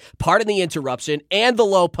First Take, Pardon the Interruption, and The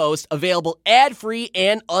Low Post, available ad-free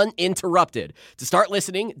and uninterrupted. To start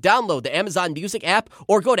listening, download the Amazon Music app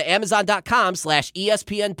or go to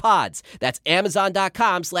amazon.com/ESPNpods. That's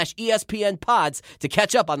amazon.com/ESPNpods to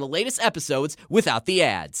catch up on the latest episodes without the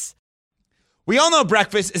ads. We all know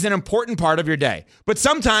breakfast is an important part of your day, but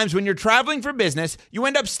sometimes when you're traveling for business, you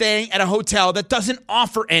end up staying at a hotel that doesn't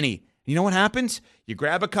offer any. You know what happens? You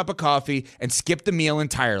grab a cup of coffee and skip the meal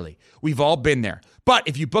entirely. We've all been there. But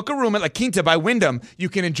if you book a room at La Quinta by Wyndham, you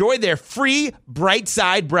can enjoy their free Bright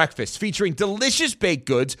Side breakfast featuring delicious baked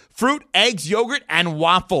goods, fruit, eggs, yogurt, and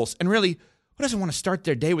waffles. And really, who doesn't want to start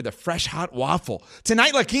their day with a fresh, hot waffle?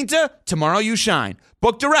 Tonight, La Quinta, tomorrow you shine.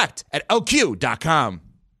 Book direct at lq.com.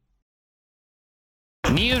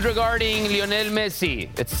 News regarding Lionel Messi.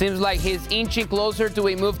 It seems like he's inching closer to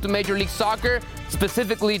a move to Major League Soccer,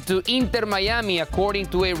 specifically to Inter Miami, according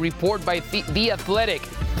to a report by The Athletic.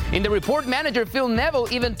 In the report, manager Phil Neville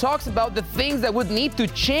even talks about the things that would need to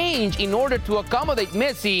change in order to accommodate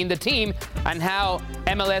Messi in the team, and how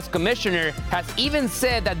MLS commissioner has even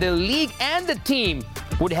said that the league and the team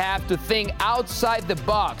would have to think outside the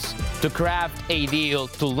box to craft a deal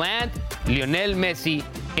to land Lionel Messi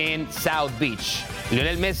in South Beach.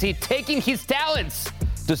 Lionel Messi taking his talents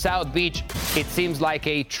to South Beach. It seems like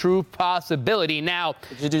a true possibility. Now,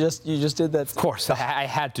 you just did that. Of course, I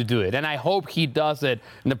had to do it, and I hope he does it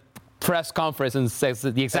in the press conference and says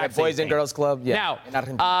the exact same Boys and Girls Club. Yeah.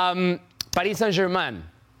 Now, Paris Saint-Germain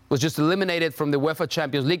was just eliminated from the UEFA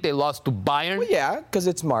Champions League. They lost to Bayern. Well, yeah, because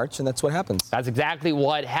it's March, and that's what happens. That's exactly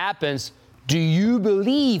what happens. Do you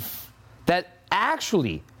believe that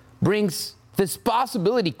actually brings this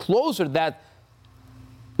possibility closer that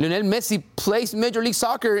Lionel Messi plays Major League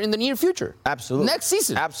Soccer in the near future? Absolutely. Next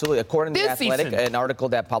season. Absolutely. According to The Athletic, an article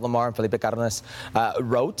that Pablo Mar and Felipe Cárdenas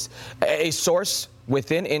wrote, a source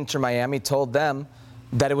within Inter Miami told them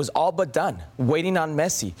that it was all but done, waiting on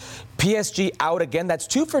Messi. PSG out again. That's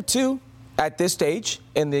 2 for 2 at this stage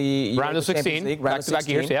in the round of 16, League, back-to-back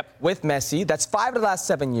years, yep. With Messi. That's 5 of the last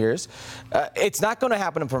 7 years. It's not going to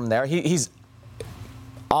happen from there. He's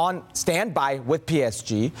on standby with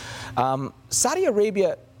PSG. Saudi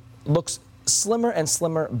Arabia looks slimmer and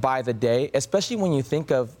slimmer by the day, especially when you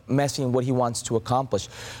think of Messi and what he wants to accomplish.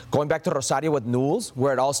 Going back to Rosario with Newell's,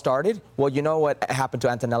 where it all started, well, you know what happened to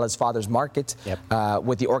Antonella's father's market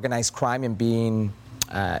with the organized crime and being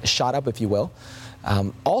shot up, if you will.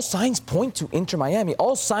 All signs point to Inter Miami.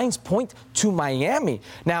 All signs point to Miami.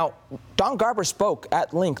 Now, Don Garber spoke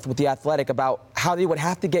at length with The Athletic about how they would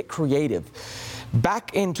have to get creative.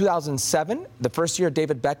 Back in 2007, the first year of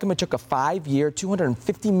David Beckham, it took a 5-year,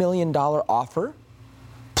 $250 million offer,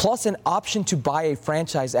 plus an option to buy a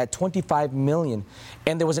franchise at $25 million.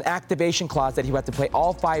 And there was an activation clause that he would have to play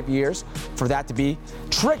all 5 years for that to be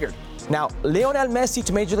triggered. Now, Lionel Messi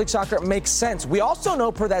to Major League Soccer makes sense. We also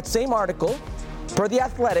know, per that same article, per The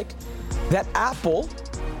Athletic, that Apple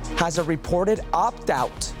has a reported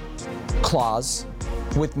opt-out clause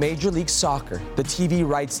with Major League Soccer, the TV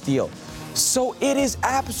rights deal. So it is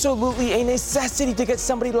absolutely a necessity to get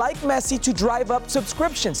somebody like Messi to drive up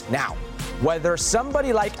subscriptions. Now, whether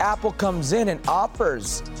somebody like Apple comes in and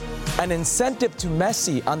offers an incentive to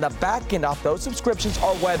Messi on the back end off those subscriptions,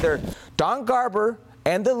 or whether Don Garber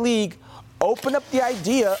and the league open up the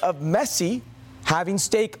idea of Messi having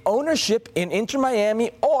stake ownership in Inter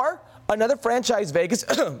Miami or another franchise,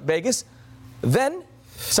 Vegas, then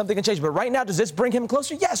something can change. But right now, does this bring him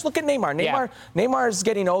closer? Yes, look at Neymar. Neymar is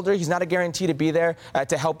getting older. He's not a guarantee to be there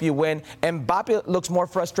to help you win. Mbappe looks more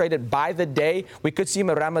frustrated by the day. We could see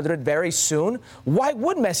him at Real Madrid very soon. Why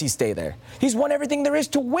would Messi stay there? He's won everything there is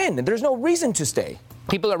to win, and there's no reason to stay.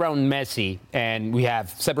 People around Messi, and we have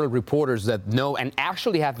several reporters that know and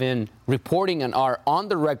actually have been reporting and are on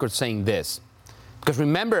the record saying this. Because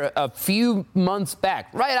remember, a few months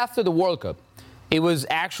back, right after the World Cup, it was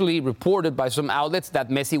actually reported by some outlets that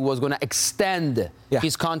Messi was going to extend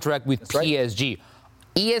his contract with PSG. Right.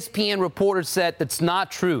 ESPN reporter said that's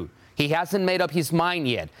not true. He hasn't made up his mind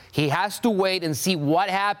yet. He has to wait and see what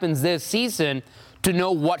happens this season to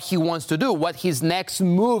know what he wants to do, what his next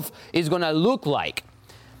move is going to look like.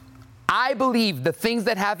 I believe the things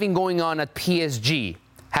that have been going on at PSG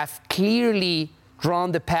have clearly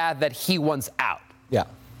drawn the path that he wants out. Yeah.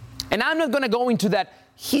 And I'm not going to go into that.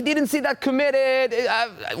 He didn't see that committed.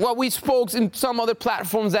 We spoke in some other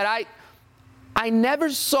platforms that I never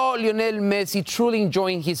saw Lionel Messi truly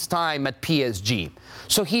enjoying his time at PSG.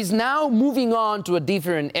 So he's now moving on to a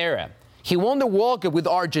different era. He won the World Cup with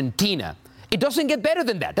Argentina. It doesn't get better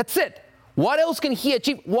than that. That's it. What else can he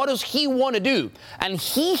achieve? What does he want to do? And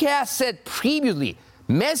he has said previously,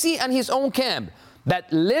 Messi and his own camp,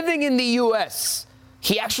 that living in the U.S.,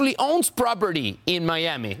 he actually owns property in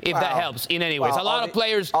Miami, if that helps in any way. A lot of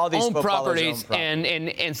players own properties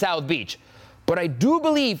in South Beach. But I do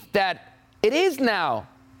believe that it is now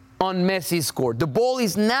on Messi's court. The ball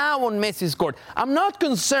is now on Messi's court. I'm not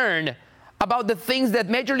concerned about the things that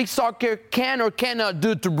Major League Soccer can or cannot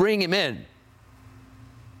do to bring him in,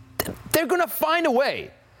 they're going to find a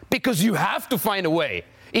way, because you have to find a way.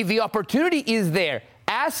 If the opportunity is there,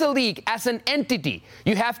 as a league, as an entity,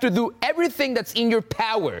 you have to do everything that's in your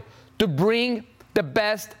power to bring the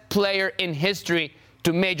best player in history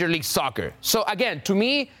to Major League Soccer. So again, to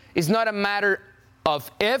me, it's not a matter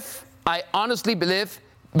of if. I honestly believe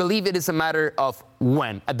it is a matter of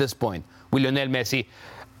when at this point with Lionel Messi,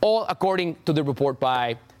 all according to the report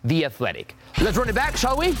by The Athletic. Let's run it back,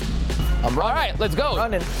 shall we? All right, let's go.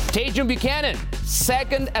 Tajon Buchanan,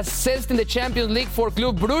 second assist in the Champions League for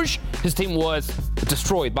Club Brugge. His team was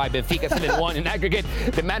destroyed by Benfica 7-1 in aggregate.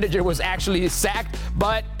 The manager was actually sacked,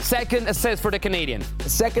 but second assist for the Canadian.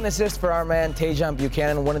 Second assist for our man Tajon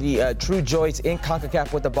Buchanan, one of the true joys in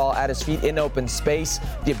CONCACAF with the ball at his feet in open space.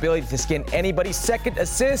 The ability to skin anybody. Second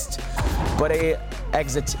assist, but a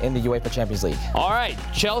exit in the UEFA Champions League. All right,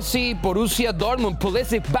 Chelsea, Borussia Dortmund.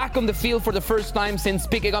 Pulisic back on the field for the first time since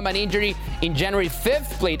picking up an injury in January 5th,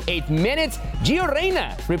 played 8 minutes. Gio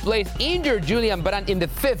Reyna replaced injured Julian Brandt in the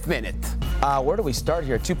 5th minute. Where do we start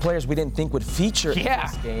here? Two players we didn't think would feature in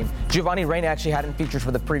this game. Giovanni Reyna actually hadn't featured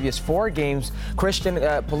for the previous 4 games. Christian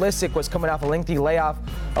Pulisic was coming off a lengthy layoff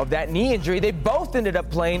of that knee injury. They both ended up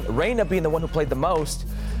playing, Reyna being the one who played the most.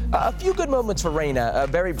 A few good moments for Reyna, a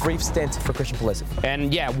very brief stint for Christian Pulisic.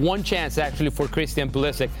 And yeah, one chance actually for Christian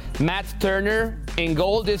Pulisic. Matt Turner in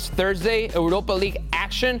goal this Thursday, Europa League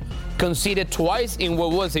action, conceded twice in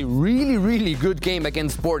what was a really, really good game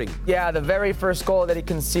against Sporting. Yeah, the very first goal that he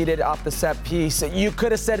conceded off the set piece, you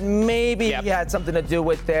could have said maybe he had something to do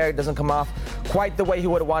with there. It doesn't come off quite the way he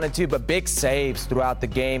would have wanted to, but big saves throughout the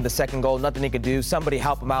game. The second goal, nothing he could do. Somebody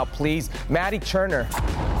help him out, please. Matty Turner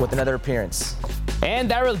with another appearance. And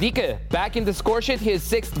Daryl Dike back in the score sheet, his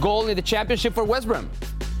 6th goal in the championship for West Brom.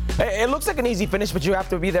 It looks like an easy finish, but you have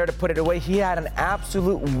to be there to put it away. He had an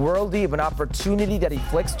absolute worldie of an opportunity that he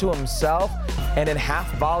flicks to himself, and in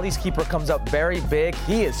half volleys, keeper comes up very big.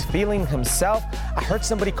 He is feeling himself. I heard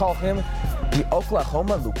somebody call him the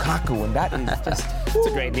Oklahoma Lukaku, and that is just... It's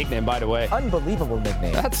a great nickname, by the way. Unbelievable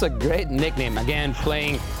nickname. That's a great nickname. Again,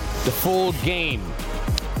 playing the full game.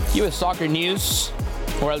 U.S. soccer news,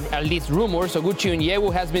 or at least rumors, Oguchi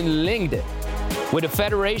Onyewu has been linked with the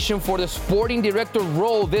Federation for the sporting director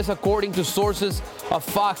role. This according to sources of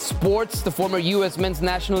Fox Sports. The former U.S. men's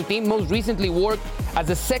national team most recently worked as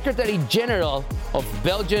the Secretary General of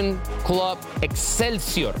Belgian club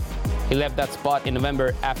Excelsior. He left that spot in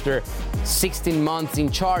November after 16 months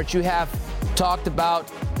in charge. You have talked about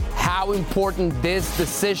how important this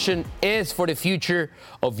decision is for the future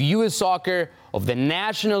of U.S. soccer, of the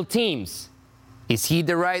national teams. Is he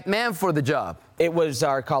the right man for the job? It was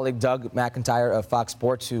our colleague Doug McIntyre of Fox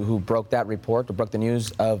Sports who broke that report, who broke the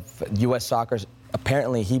news of U.S. soccer's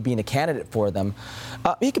apparently he being a candidate for them.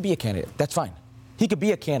 He could be a candidate. That's fine. He could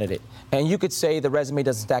be a candidate. And you could say the resume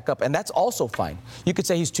doesn't stack up, and that's also fine. You could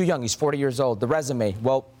say he's too young. He's 40 years old. The resume,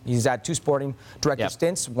 well, he's had 2 sporting director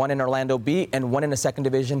stints, one in Orlando B and one in a second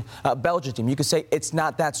division Belgian team. You could say it's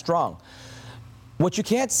not that strong. What you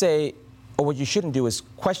can't say, or what you shouldn't do, is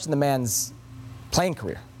question the man's playing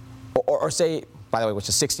career. Or say, by the way, which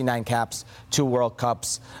is 69 caps, 2 World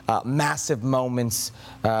Cups, massive moments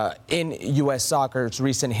in U.S. soccer's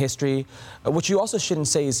recent history. What you also shouldn't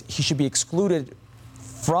say is he should be excluded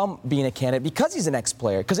from being a candidate because he's an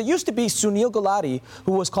ex-player. Because it used to be Sunil Gulati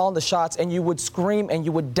who was calling the shots, and you would scream and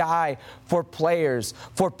you would die for players,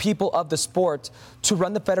 for people of the sport to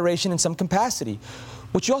run the federation in some capacity.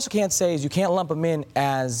 What you also can't say is you can't lump him in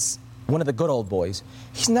as one of the good old boys.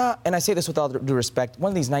 He's not, and I say this with all due respect, one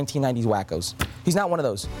of these 1990s wackos. He's not one of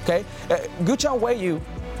those, okay? Gucci Onyewu,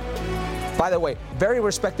 by the way, very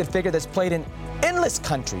respected figure that's played in endless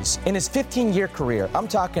countries in his 15-year career. I'm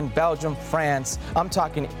talking Belgium, France, I'm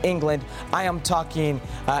talking England, I am talking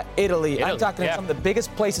Italy. I'm talking some of the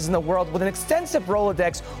biggest places in the world with an extensive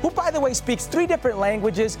Rolodex, who, by the way, speaks 3 different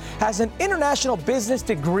languages, has an international business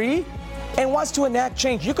degree, and wants to enact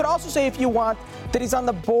change. You could also say, if you want, that he's on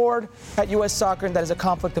the board at U.S. Soccer and that is a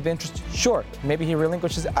conflict of interest. Sure, maybe he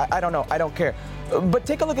relinquishes. I don't know. I don't care. But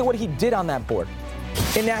take a look at what he did on that board.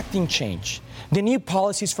 Enacting change, the new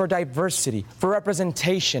policies for diversity, for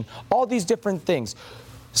representation, all these different things.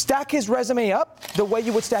 Stack his resume up the way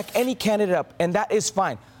you would stack any candidate up, and that is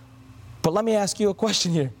fine. But let me ask you a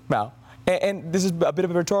question here, Mal, and this is a bit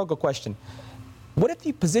of a rhetorical question. What if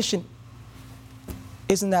the position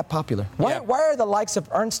isn't that popular? Why are the likes of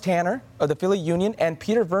Ernst Tanner of the Philly Union and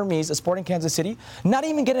Peter Vermes of Sporting Kansas City not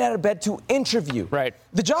even getting out of bed to interview? Right.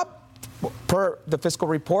 The job, per the fiscal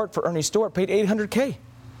report for Ernie Stewart, paid $800K.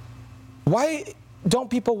 Why don't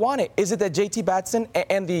people want it? Is it that JT Batson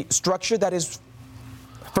and the structure that is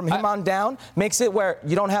from him on down makes it where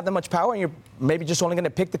you don't have that much power and you're maybe just only going to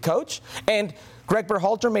pick the coach? And Greg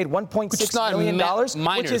Berhalter made $1.6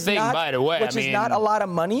 million, which is not, by the way. Which is not a lot of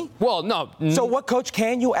money. Well, no. So what coach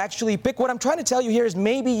can you actually pick? What I'm trying to tell you here is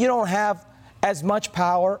maybe you don't have as much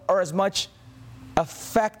power or as much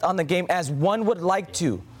effect on the game as one would like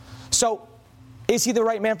to. So is he the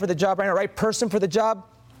right man for the job right now, right person for the job?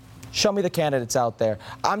 Show me the candidates out there.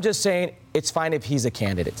 I'm just saying it's fine if he's a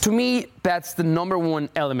candidate. To me, that's the number one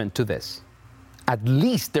element to this. At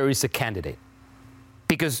least there is a candidate.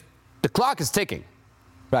 Because the clock is ticking.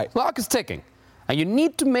 Right. The clock is ticking. And you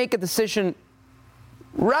need to make a decision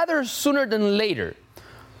rather sooner than later.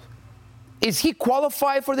 Is he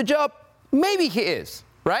qualified for the job? Maybe he is,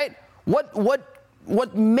 right?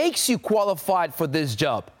 What makes you qualified for this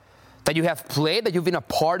job? That you have played, that you've been a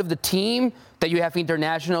part of the team, that you have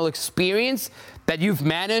international experience, that you've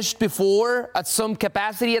managed before at some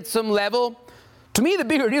capacity, at some level. To me, the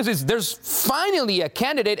bigger news is there's finally a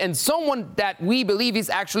candidate and someone that we believe is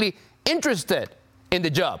actually interested in the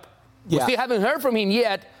job. We still haven't heard from him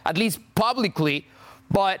yet, at least publicly.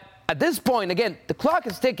 But at this point, again, the clock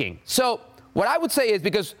is ticking. So what I would say is,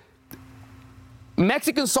 because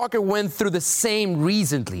Mexican soccer went through the same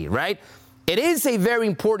recently, right? It is a very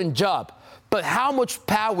important job, but how much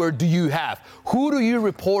power do you have? Who do you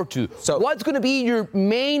report to? So what's going to be your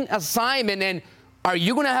main assignment, and are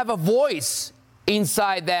you going to have a voice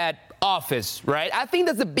inside that office, right? I think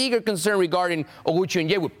that's the bigger concern regarding Oguchi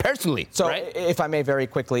Onyewu, personally. So right? If I may very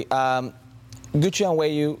quickly, Oguchi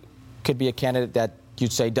Onyewu could be a candidate that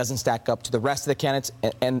you'd say doesn't stack up to the rest of the candidates,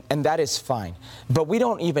 and that is fine. But we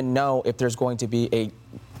don't even know if there's going to be a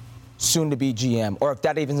soon-to-be GM, or if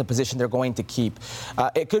that even is a position they're going to keep.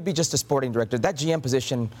 It could be just a sporting director. That GM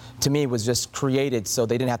position, to me, was just created so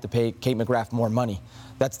they didn't have to pay Kate McGrath more money.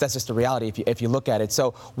 That's just the reality if you look at it.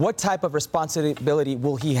 So what type of responsibility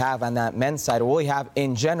will he have on that men's side, or will he have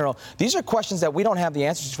in general? These are questions that we don't have the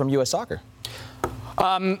answers from U.S. Soccer.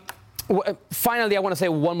 Finally, I want to say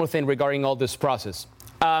one more thing regarding all this process.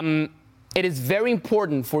 It is very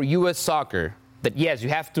important for U.S. Soccer that, yes, you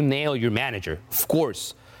have to nail your manager, of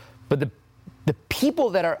course. But the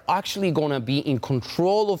people that are actually going to be in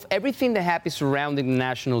control of everything that happens surrounding the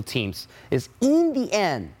national teams is, in the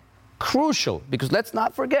end, crucial. Because let's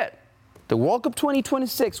not forget, the World Cup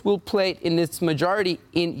 2026 will play in its majority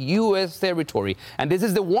in U.S. territory. And this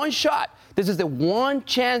is the one shot. This is the one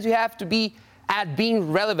chance you have to be at being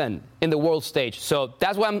relevant in the world stage. So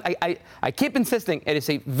that's why I keep insisting it is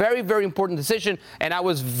a very, very important decision. And I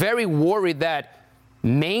was very worried that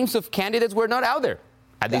names of candidates were not out there.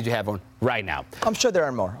 I think you have one right now. I'm sure there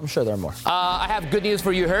are more. I have good news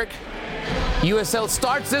for you, Herc. USL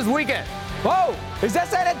starts this weekend. Whoa! Is that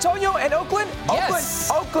San Antonio and Oakland?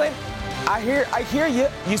 Yes. Oakland. I hear you.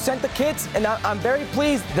 You sent the kids, and I'm very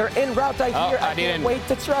pleased. They're en route. I can't wait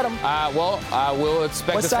to try them. Well, I will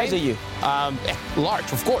expect what the size same. are you?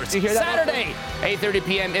 Large, of course. You hear that? Saturday, 8:30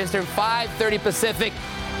 p.m. Eastern, 5:30 Pacific.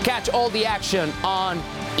 Catch all the action on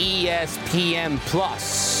ESPN+.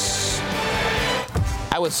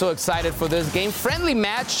 I was so excited for this game. Friendly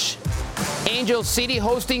match. Angel City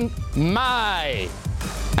hosting my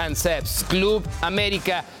and Seb's Club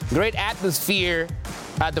America. Great atmosphere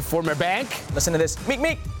at the former bank. Listen to this.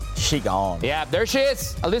 Meek. She gone. Yeah, there she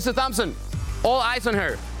is. Alyssa Thompson. All eyes on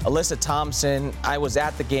her. Alyssa Thompson, I was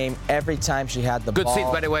at the game every time she had the ball. Good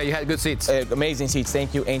seats, by the way. You had good seats. Amazing seats.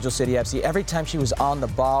 Thank you, Angel City FC. Every time she was on the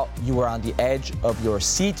ball, you were on the edge of your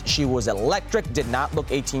seat. She was electric, did not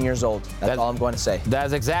look 18 years old. That's all I'm going to say.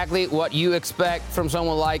 That's exactly what you expect from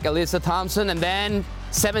someone like Alyssa Thompson. And then,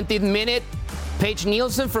 17th minute, Paige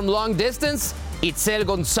Nielsen from long distance, Itzel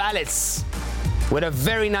Gonzalez with a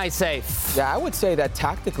very nice save. Yeah, I would say that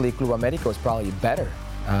tactically, Club America was probably better.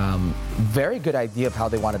 Very good idea of how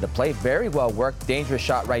they wanted to play. Very well worked. Dangerous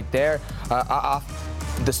shot right there. Off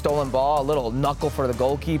the stolen ball, a little knuckle for the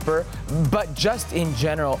goalkeeper. But just in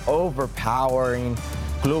general, overpowering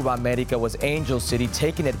Club America was Angel City,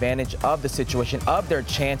 taking advantage of the situation, of their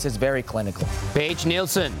chances, very clinical. Paige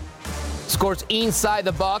Nielsen scores inside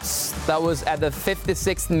the box. That was at the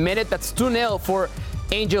 56th minute. That's 2-0 for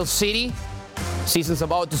Angel City. Season's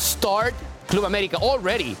about to start. Club America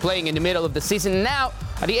already playing in the middle of the season. Now,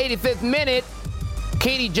 at the 85th minute,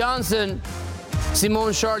 Katie Johnson,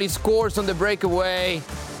 Simone Charlie scores on the breakaway.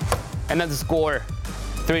 And then the score,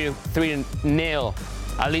 3-0.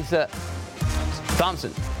 Alyssa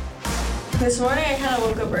Thompson. This morning I kind of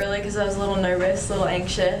woke up early because I was a little nervous, a little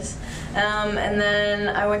anxious. And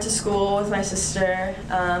then I went to school with my sister,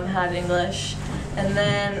 had English. And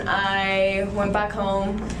then I went back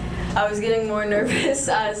home. I was getting more nervous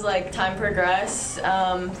as like time progressed.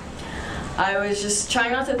 I was just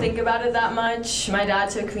trying not to think about it that much. My dad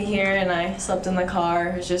took me here and I slept in the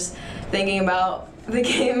car. I was just thinking about the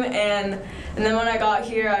game, and then when I got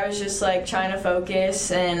here I was just like trying to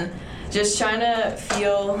focus and just trying to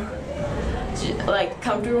feel like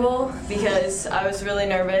comfortable because I was really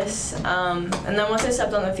nervous. And then once I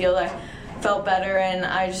stepped on the field I felt better, and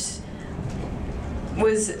I just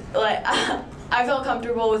was like I felt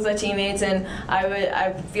comfortable with my teammates, and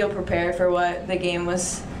I feel prepared for what the game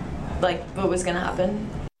was like, what was gonna happen.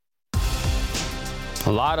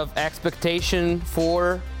 A lot of expectation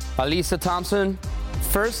for Alyssa Thompson,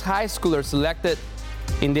 first high schooler selected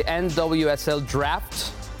in the NWSL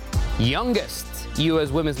draft, youngest U.S.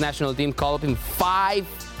 women's national team call-up in 5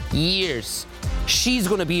 years. She's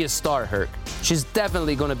gonna be a star, Herc. She's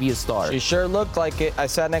definitely gonna be a star. She sure looked like it. I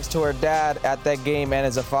sat next to her dad at that game, and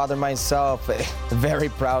as a father myself, a very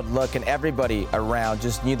proud look, and everybody around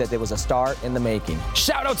just knew that there was a star in the making.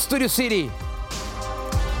 Shout out Studio City.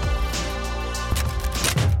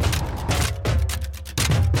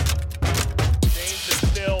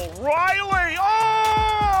 Riley,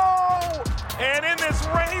 oh! And in this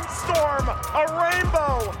rainstorm, a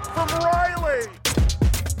rainbow from Riley.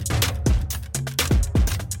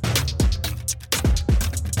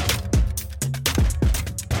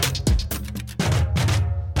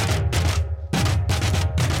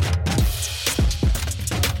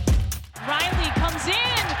 Riley comes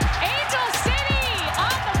in, Angel City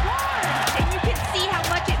on the board. And you can see how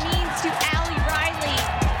much it means to Allie Riley.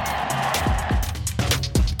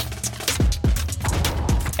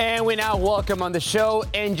 And we now welcome on the show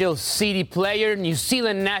Angel City player, New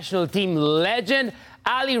Zealand national team legend,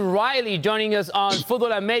 Allie Riley, joining us on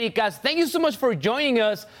Fútbol Americas. Thank you so much for joining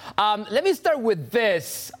us. Let me start with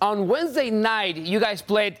this. On Wednesday night, you guys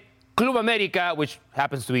played Club America, which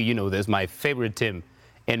happens to be, you know this, my favorite team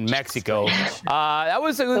in Mexico. That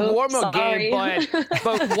was a good warm-up game,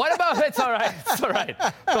 but what about, it's all right.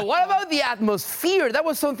 But what about the atmosphere? That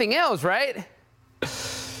was something else, right?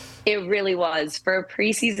 It really was. For a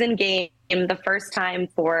preseason game, the first time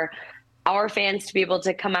for our fans to be able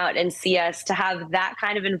to come out and see us, to have that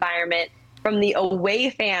kind of environment from the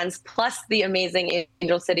away fans, plus the amazing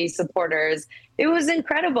Angel City supporters, it was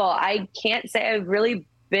incredible. I can't say I've really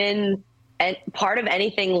been part of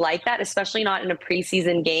anything like that, especially not in a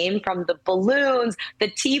preseason game. From the balloons, the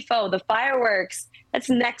tifo, the fireworks, that's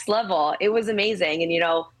next level. It was amazing. And, you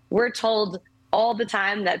know, we're told all the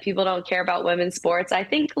time that people don't care about women's sports. I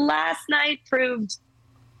think last night proved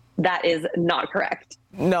that is not correct.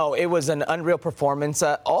 No, it was an unreal performance.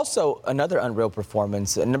 Also, another unreal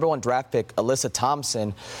performance. Number 1 draft pick, Alyssa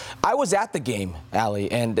Thompson. I was at the game, Allie,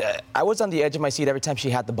 and I was on the edge of my seat every time she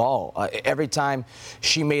had the ball. Every time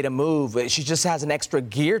she made a move, she just has an extra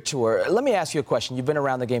gear to her. Let me ask you a question. You've been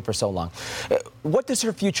around the game for so long. What does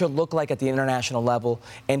her future look like at the international level,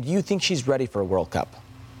 and do you think she's ready for a World Cup?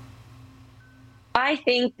 I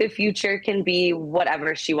think the future can be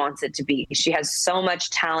whatever she wants it to be. She has so much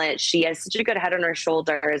talent. She has such a good head on her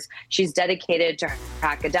shoulders. She's dedicated to her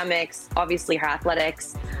academics, obviously her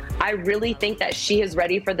athletics. I really think that she is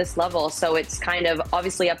ready for this level. So it's kind of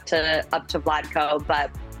obviously up to Vlatko,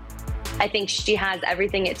 but I think she has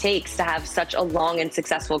everything it takes to have such a long and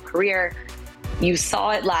successful career. You saw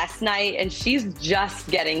it last night, and she's just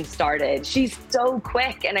getting started. She's so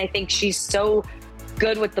quick, and I think she's so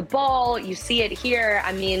good with the ball. You see it here.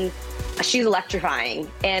 I mean, she's electrifying.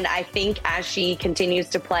 And I think as she continues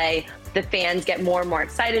to play, the fans get more and more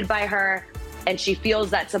excited by her, and she feels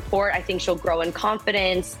that support. I think she'll grow in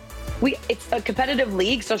confidence. It's a competitive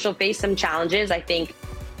league, so she'll face some challenges. I think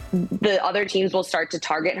the other teams will start to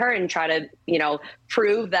target her and try to, you know,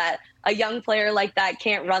 prove that a young player like that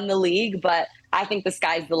can't run the league. But I think the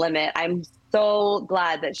sky's the limit. I'm so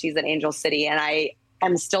glad that she's at Angel City, and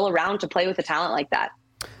I'm still around to play with a talent like that.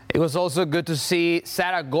 It was also good to see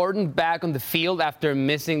Sarah Gordon back on the field after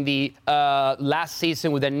missing the last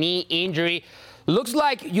season with a knee injury. Looks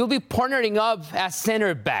like you'll be partnering up as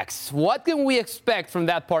center backs. What can we expect from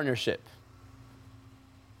that partnership?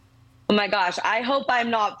 Oh my gosh, I hope I'm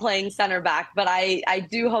not playing center back, but I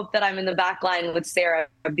do hope that I'm in the back line with Sarah,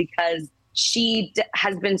 because she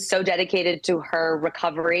has been so dedicated to her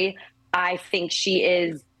recovery. I think she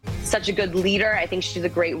is such a good leader. I think she's a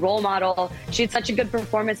great role model. She had such a good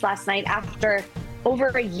performance last night after over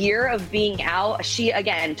a year of being out. She,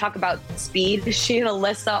 again, talk about speed. She and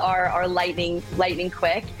Alyssa are lightning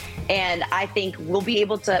quick. And I think we'll be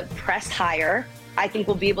able to press higher. I think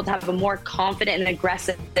we'll be able to have a more confident and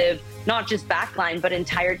aggressive, not just back line, but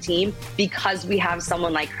entire team, because we have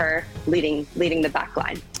someone like her leading the back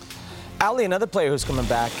line. Ali, another player who's coming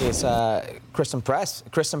back is Kristen Press.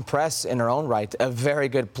 Kristen Press, in her own right, a very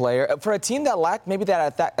good player. For a team that lacked maybe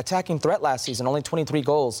that attacking threat last season, only 23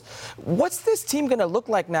 goals, what's this team going to look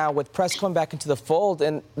like now with Press coming back into the fold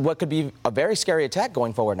and what could be a very scary attack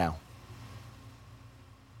going forward now?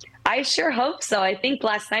 I sure hope so. I think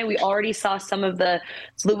last night we already saw some of the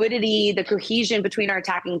fluidity, the cohesion between our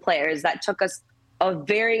attacking players that took us a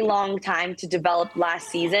very long time to develop last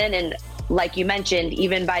season. And like you mentioned,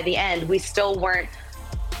 even by the end, we still weren't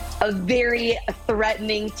a very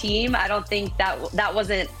threatening team. I don't think that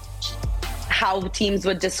wasn't how teams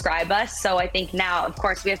would describe us. So I think now, of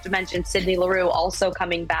course, we have to mention Sydney Leroux also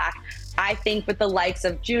coming back. I think with the likes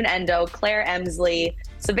of June Endo, Claire Emsley,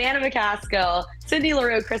 Savannah McCaskill, Sydney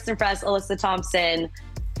Leroux, Kristen Press, Alyssa Thompson.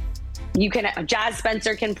 Jazz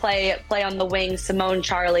Spencer can play on the wing, Simone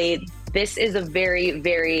Charlie. This is a very,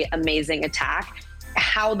 very amazing attack.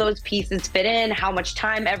 How those pieces fit in, how much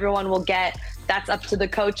time everyone will get, that's up to the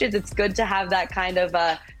coaches. It's good to have that kind of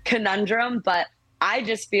a conundrum, but I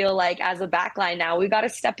just feel like as a backline now, we got to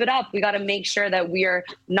step it up. We got to make sure that we are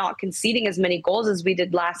not conceding as many goals as we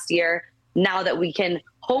did last year. Now that we can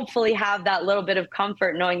hopefully have that little bit of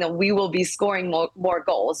comfort knowing that we will be scoring more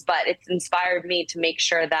goals. But it's inspired me to make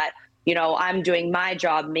sure that, I'm doing my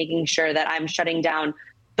job, making sure that I'm shutting down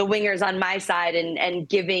the wingers on my side and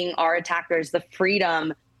giving our attackers the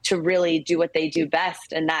freedom to really do what they do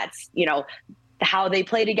best. And that's, how they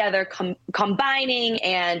play together, combining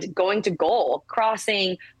and going to goal,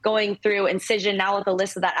 crossing, going through incision. Now with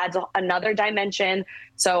Alyssa, that adds another dimension.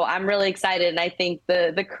 So I'm really excited. And I think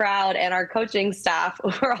the crowd and our coaching staff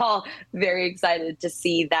were all very excited to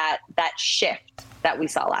see that shift that we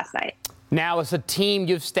saw last night. Now, as a team,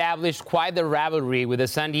 you've established quite the rivalry with the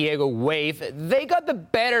San Diego Wave. They got the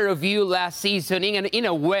better of you last season in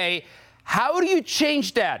a way. How do you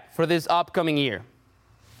change that for this upcoming year?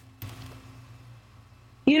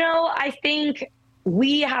 I think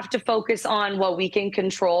we have to focus on what we can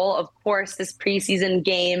control. Of course, this preseason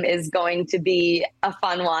game is going to be a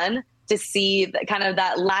fun one to see kind of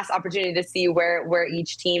that last opportunity to see where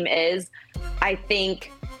each team is. I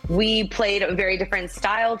think we played a very different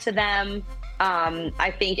style to them.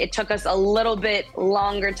 I think it took us a little bit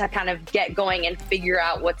longer to kind of get going and figure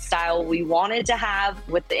out what style we wanted to have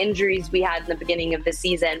with the injuries we had in the beginning of the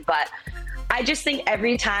season. But I just think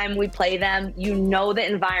every time we play them, the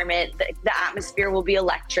environment, the atmosphere will be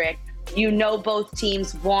electric. Both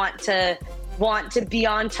teams want to be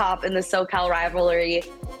on top in the SoCal rivalry.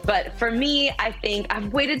 But for me, I think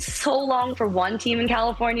I've waited so long for one team in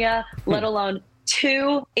California, let alone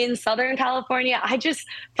two in Southern California. I just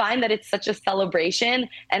find that it's such a celebration,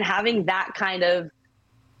 and having that kind of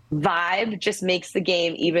vibe just makes the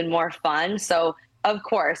game even more fun. So of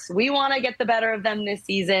course, we want to get the better of them this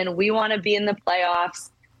season. We want to be in the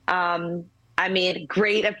playoffs.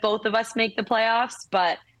 Great if both of us make the playoffs,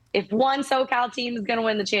 but if one SoCal team is going to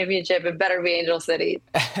win the championship, it better be Angel City.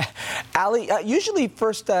 Ali, usually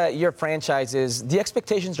first-year franchises, the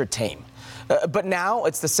expectations are tame. But now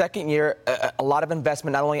it's the second year, a lot of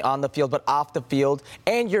investment, not only on the field, but off the field,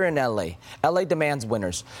 and you're in LA. LA demands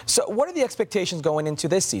winners. So what are the expectations going into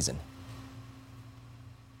this season?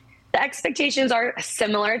 The expectations are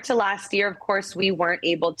similar to last year. Of course, we weren't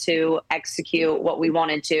able to execute what we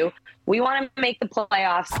wanted to. We want to make the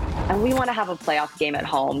playoffs, and we want to have a playoff game at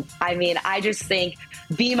home. I just think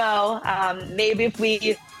BMO, maybe if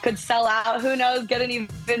we could sell out, who knows, get an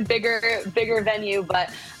even bigger venue. But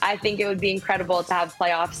I think it would be incredible to have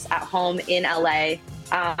playoffs at home in LA.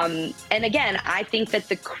 And again, I think that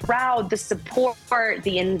the crowd, the support,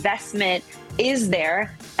 the investment is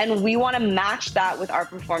there, and we want to match that with our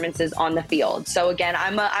performances on the field. So again,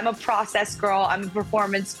 I'm a process girl. I'm a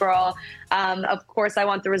performance girl. Of course, I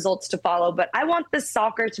want the results to follow, but I want the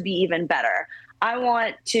soccer to be even better. I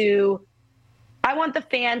want the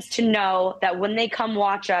fans to know that when they come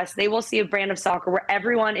watch us, they will see a brand of soccer where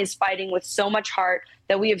everyone is fighting with so much heart,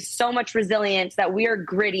 that we have so much resilience, that we are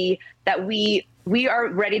gritty, that we are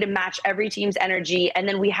ready to match every team's energy. And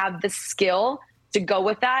then we have the skill to go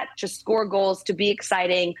with that, to score goals, to be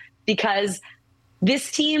exciting, because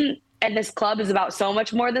this team and this club is about so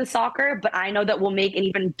much more than soccer. But I know that we'll make an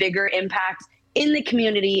even bigger impact in the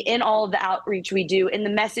community, in all of the outreach we do, in the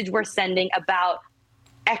message we're sending about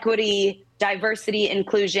equity, diversity,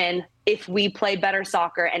 inclusion. If we play better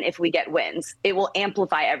soccer and if we get wins, it will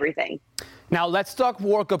amplify everything. Now, let's talk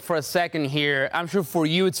World Cup for a second here. I'm sure for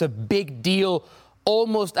you it's a big deal,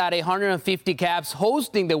 almost at 150 caps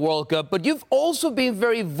hosting the World Cup, but you've also been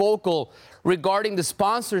very vocal regarding the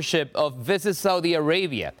sponsorship of Visit Saudi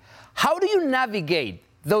Arabia. How do you navigate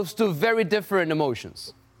those two very different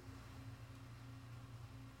emotions?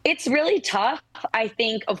 It's really tough. I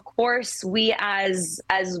think, of course, we as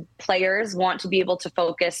players want to be able to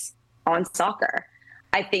focus on soccer.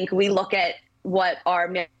 I think we look at what our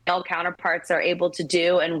male counterparts are able to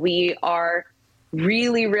do, and we are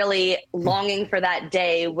really, really longing for that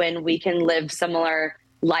day when we can live similar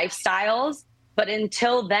lifestyles. But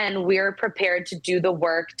until then, we're prepared to do the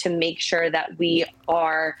work to make sure that we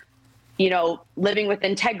are, living with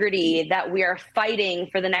integrity, that we are fighting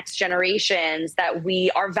for the next generations, that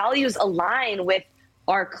our values align with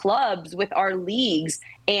our clubs, with our leagues,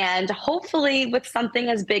 and hopefully with something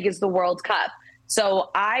as big as the World Cup.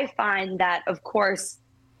 So I find that, of course,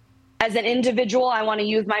 as an individual, I want to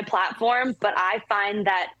use my platform, but I find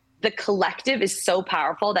that the collective is so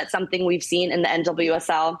powerful. That's something we've seen in the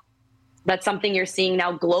NWSL. That's something you're seeing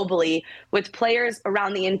now globally with players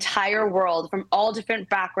around the entire world from all different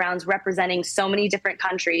backgrounds, representing so many different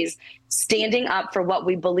countries, standing up for what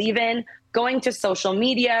we believe in, going to social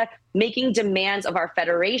media, making demands of our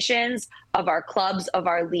federations, of our clubs, of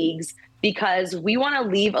our leagues, because we want to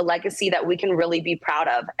leave a legacy that we can really be proud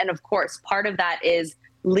of. And of course, part of that is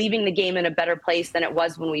leaving the game in a better place than it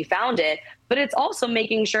was when we found it. But it's also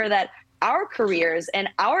making sure that our careers and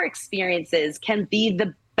our experiences can be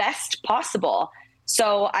the best possible.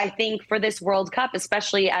 So I think for this World Cup,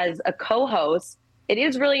 especially as a co-host, it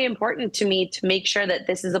is really important to me to make sure that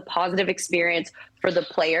this is a positive experience for the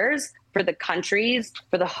players, for the countries,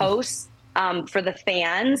 for the hosts, for the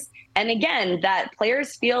fans. And again, that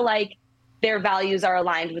players feel like their values are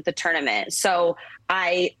aligned with the tournament. So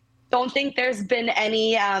I don't think there's been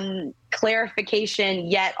any clarification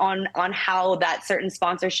yet on how that certain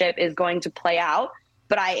sponsorship is going to play out.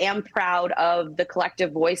 But I am proud of the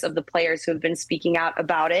collective voice of the players who have been speaking out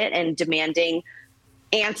about it and demanding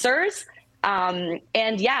answers. And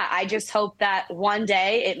yeah, I just hope that one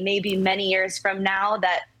day, it may be many years from now,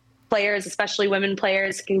 that players, especially women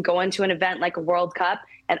players, can go into an event like a World Cup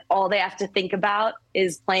and all they have to think about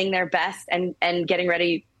is playing their best and getting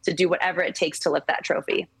ready to do whatever it takes to lift that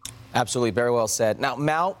trophy. Absolutely. Very well said. Now,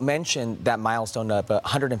 Mal mentioned that milestone of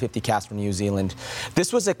 150 caps for New Zealand.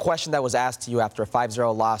 This was a question that was asked to you after a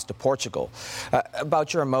 5-0 loss to Portugal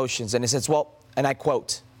about your emotions. And he says, well, and I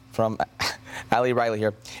quote from Ali Riley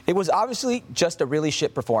here, "It was obviously just a really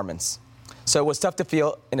shit performance. So it was tough to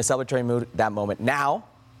feel in a celebratory mood that moment. Now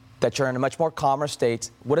that you're in a much more calmer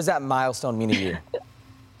state, what does that milestone mean to you?"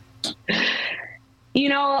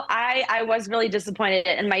 I was really disappointed,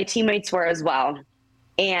 and my teammates were as well.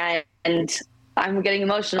 And I'm getting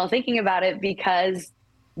emotional thinking about it because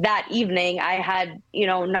that evening I had,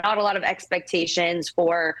 not a lot of expectations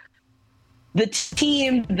for the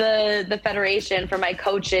team, the federation, for my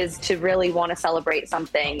coaches to really want to celebrate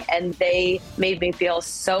something. And they made me feel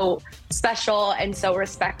so special and so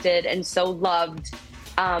respected and so loved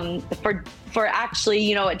for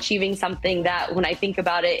actually, achieving something that, when I think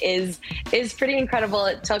about it, is pretty incredible.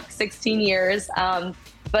 It took 16 years.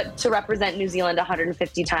 But to represent New Zealand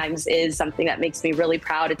 150 times is something that makes me really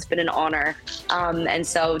proud. It's been an honor. And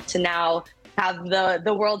so to now have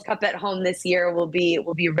the World Cup at home this year will be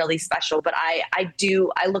really special. But I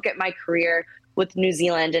look at my career with New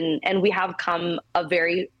Zealand and we have come a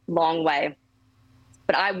very long way.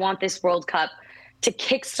 But I want this World Cup to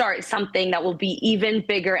kickstart something that will be even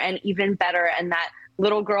bigger and even better, and that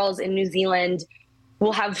little girls in New Zealand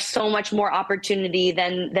will have so much more opportunity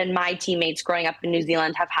than my teammates growing up in New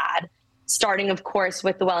Zealand have had. Starting, of course,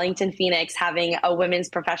 with the Wellington Phoenix, having a women's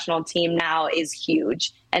professional team now is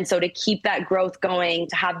huge. And so to keep that growth going,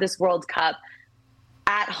 to have this World Cup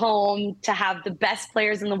at home, to have the best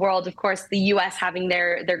players in the world, of course, the U.S. having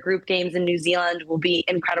their group games in New Zealand will be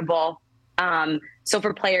incredible. So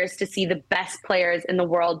for players to see the best players in the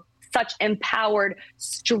world, such empowered,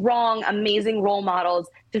 strong, amazing role models,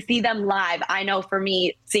 to see them live. I know for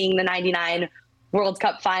me, seeing the 99 World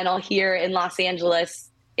Cup final here in Los Angeles,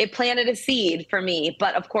 it planted a seed for me.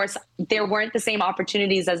 But of course, there weren't the same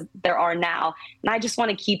opportunities as there are now. And I just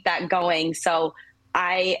want to keep that going. So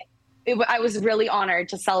I was really honored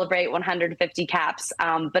to celebrate 150 caps,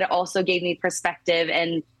 but it also gave me perspective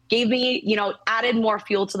and gave me, added more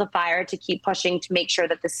fuel to the fire to keep pushing to make sure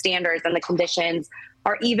that the standards and the conditions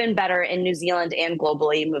are even better in New Zealand and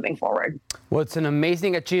globally moving forward. Well, it's an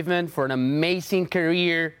amazing achievement for an amazing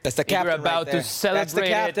career. That's the captain. You're about right there. to celebrate. That's the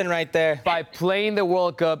captain right there. By playing the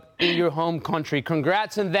World Cup in your home country.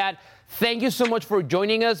 Congrats on that. Thank you so much for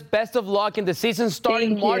joining us. Best of luck in the season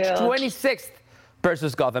starting March 26th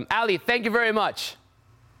versus Gotham. Ali, thank you very much.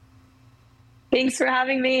 Thanks for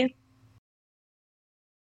having me.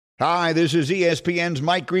 Hi, this is ESPN's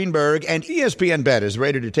Mike Greenberg, and ESPN Bet is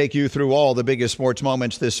ready to take you through all the biggest sports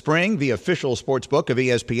moments this spring. The official sports book of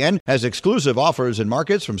ESPN has exclusive offers and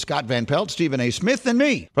markets from Scott Van Pelt, Stephen A. Smith, and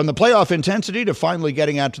me. From the playoff intensity to finally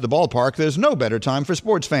getting out to the ballpark, there's no better time for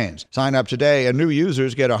sports fans. Sign up today, and new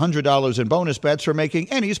users get $100 in bonus bets for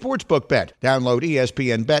making any sportsbook bet. Download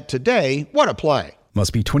ESPN Bet today. What a play.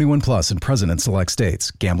 Must be 21 plus and present in select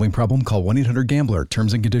states. Gambling problem? Call 1-800-GAMBLER.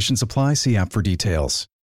 Terms and conditions apply. See app for details.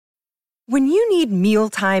 When you need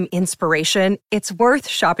mealtime inspiration, it's worth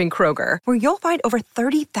shopping Kroger, where you'll find over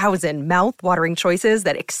 30,000 mouth-watering choices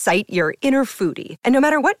that excite your inner foodie. And no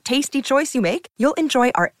matter what tasty choice you make, you'll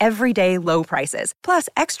enjoy our everyday low prices, plus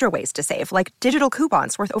extra ways to save, like digital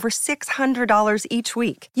coupons worth over $600 each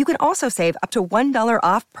week. You can also save up to $1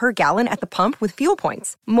 off per gallon at the pump with fuel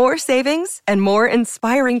points. More savings and more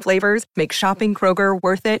inspiring flavors make shopping Kroger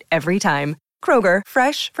worth it every time. Kroger,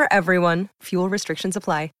 fresh for everyone. Fuel restrictions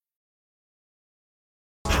apply.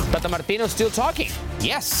 Tata Martino still talking.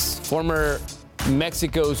 Yes, former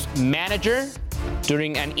Mexico's manager,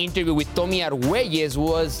 during an interview with Tommy Arguelles,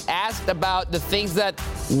 was asked about the things that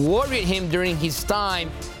worried him during his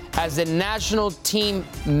time as the national team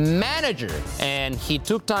manager. And he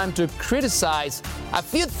took time to criticize a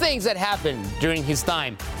few things that happened during his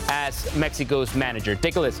time as Mexico's manager.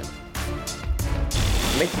 Take a listen.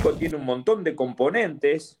 México tiene un montón de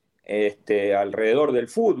componentes alrededor del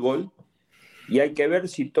fútbol. Y hay que ver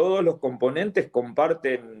si todos los componentes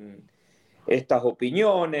comparten estas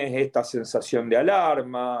opiniones, esta sensación de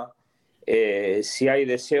alarma, si hay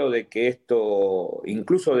deseo de que esto,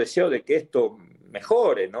 incluso deseo de que esto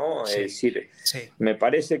mejore, ¿no? Sí, es decir, sí. Me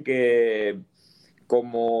parece que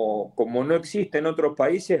como no existe en otros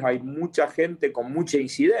países, hay mucha gente con mucha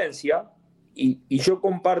incidencia, y yo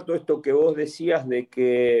comparto esto que vos decías de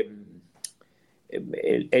que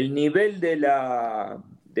el nivel de la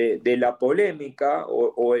polémica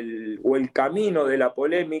o el camino de la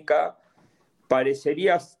polémica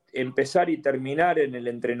parecería empezar y terminar en el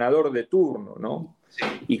entrenador de turno, ¿no? Sí.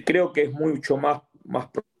 Y creo que es mucho más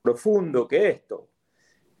profundo que esto.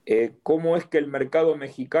 ¿Cómo es que el mercado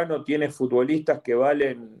mexicano tiene futbolistas que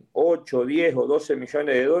valen 8, 10 o 12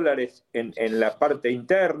 millones de dólares en la parte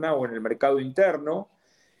interna o en el mercado interno,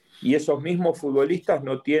 y esos mismos futbolistas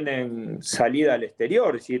no tienen salida al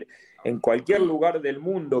exterior? Es decir, en cualquier lugar del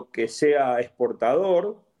mundo que sea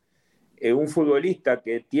exportador, un futbolista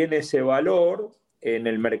que tiene ese valor en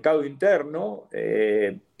el mercado interno,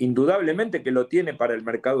 indudablemente que lo tiene para el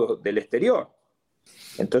mercado del exterior.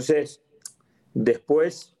 Entonces,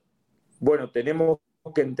 después, bueno, tenemos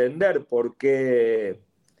que entender por qué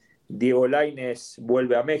Diego Lainez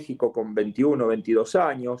vuelve a México con 21, 22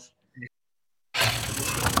 años.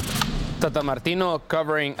 Tata Martino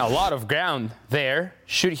covering a lot of ground there.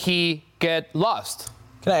 Should he get lost?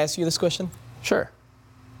 Can I ask you this question? Sure.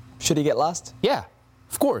 Should he get lost? Yeah,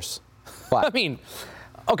 of course. Why? I mean,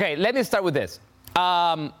 okay, let me start with this.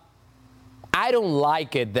 I don't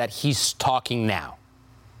like it that he's talking now.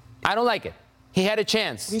 I don't like it. He had a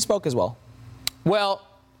chance. He spoke as well. Well,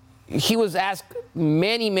 he was asked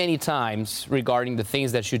many, many times regarding the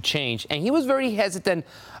things that should change, and he was very hesitant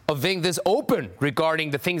of being this open regarding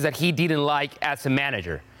the things that he didn't like as a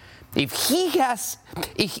manager. If he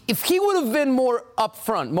would have been more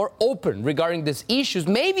upfront, more open regarding these issues,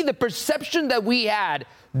 maybe the perception that we had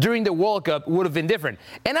during the World Cup would have been different.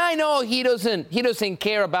 And I know he doesn't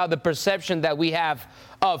care about the perception that we have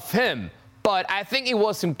of him, but I think it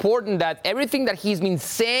was important that everything that he's been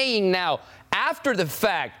saying now after the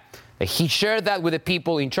fact, he shared that with the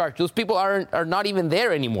people in charge. Those people are not even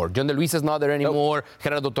there anymore. John De Luisa is not there anymore. Nope.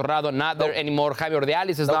 Gerardo Torrado not there anymore. Javier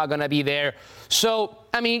Ordiales is not going to be there. So,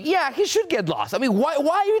 I mean, yeah, he should get lost. I mean, why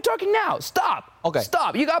are you talking now? Stop. Okay.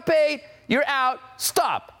 Stop. You got paid. You're out.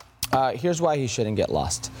 Stop. Here's why he shouldn't get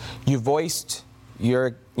lost. You've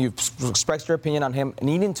expressed your opinion on him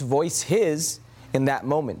needing to voice his in that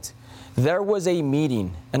moment. There was a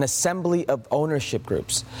meeting, an assembly of ownership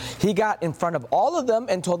groups. He got in front of all of them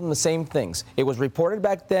and told them the same things. It was reported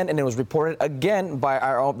back then, and it was reported again by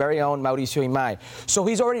our very own Mauricio Imay. So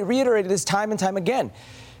he's already reiterated this time and time again.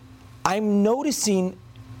 I'm noticing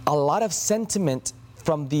a lot of sentiment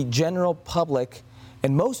from the general public,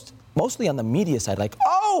 and mostly on the media side, like,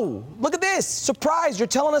 oh, look at this, surprise, you're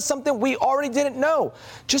telling us something we already didn't know.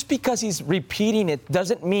 Just because he's repeating it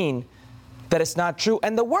doesn't mean that it's not true.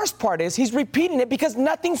 And the worst part is he's repeating it because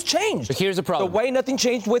nothing's changed. But here's the problem. The way nothing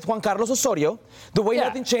changed with Juan Carlos Osorio, the way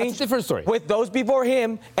nothing changed that's a different story. With those before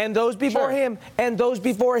him, and those before him, and those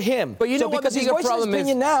before him. But you know what the bigger problem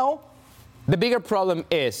is? Now, the bigger problem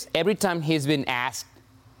is every time he's been asked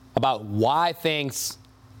about why things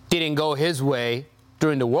didn't go his way,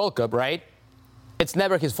 during the World Cup, right? It's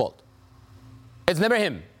never his fault. It's never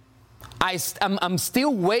him. I'm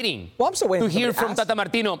still waiting to hear from Tata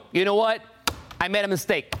Martino, you know what? I made a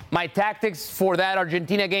mistake. My tactics for that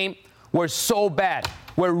Argentina game were so bad.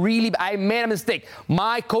 I made a mistake.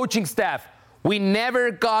 My coaching staff, we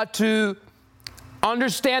never got to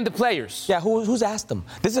understand the players. Yeah, who's asked him?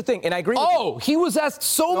 This is the thing, and I agree with you. Oh, he was asked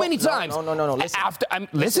so many times. No.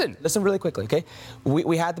 Listen. Listen really quickly, okay?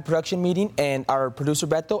 We had the production meeting, and our producer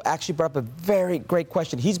Beto actually brought up a very great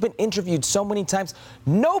question. He's been interviewed so many times.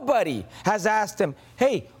 Nobody has asked him,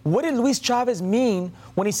 hey, what did Luis Chavez mean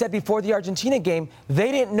when he said before the Argentina game,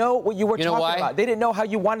 they didn't know what you were talking about. They didn't know how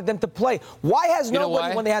you wanted them to play. Why has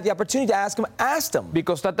nobody, when they had the opportunity to ask him, asked him?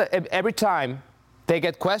 Because every time they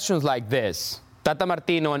get questions like this, Tata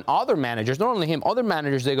Martino and other managers, not only him, other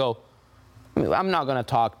managers, they go, I'm not going to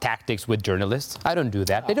talk tactics with journalists. I don't do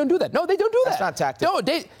that. They don't do that. No, they don't do that. That's not tactics. No,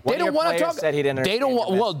 they don't want to talk. They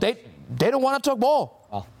don't want to talk ball.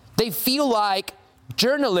 Oh. They feel like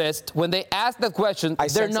journalists, when they ask that question,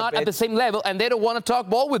 they're not at the same level, and they don't want to talk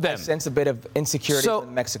ball with them. I sense a bit of insecurity from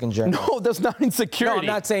the Mexican journalists. No, that's not insecurity. No, I'm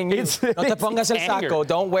not saying you. No te pongas el saco.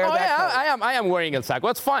 Don't wear that coat. I am wearing el saco.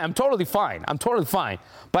 That's fine. I'm totally fine.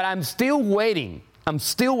 But I'm still waiting. I'm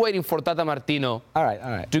still waiting for Tata Martino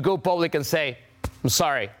to go public and say, I'm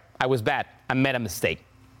sorry, I was bad. I made a mistake.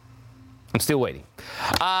 I'm still waiting.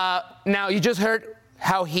 Now, you just heard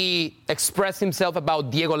how he expressed himself about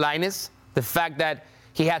Diego Lainez, the fact that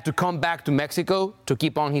he had to come back to Mexico to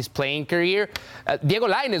keep on his playing career. Diego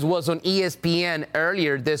Lainez was on ESPN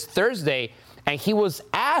earlier this Thursday, and he was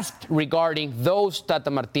asked regarding those Tata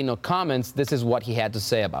Martino comments. This is what he had to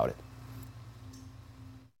say about it.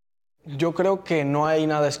 Yo creo que no hay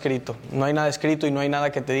nada escrito. No hay nada escrito y no hay nada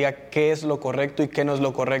que te diga qué es lo correcto y qué no es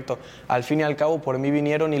lo correcto. Al fin y al cabo, por mí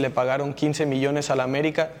vinieron y le pagaron 15 millones al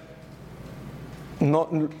América. No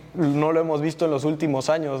lo hemos visto en los últimos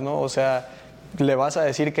años, ¿no? O sea, le vas a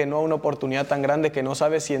decir que no a una oportunidad tan grande que no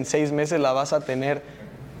sabes si en 6 meses la vas a tener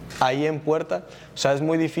ahí en puerta. O sea, es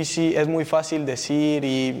muy difícil, es muy fácil decir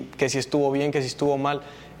y que si estuvo bien, que si estuvo mal.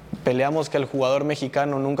 Peleamos que el jugador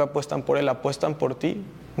mexicano nunca apuestan por él, apuestan por ti,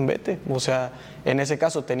 vete. O sea, en ese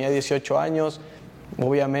caso tenía 18 años,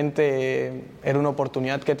 obviamente era una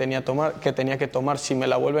oportunidad que tenía que tomar. Si me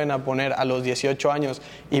la vuelven a poner a los 18 años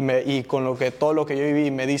y con todo lo que yo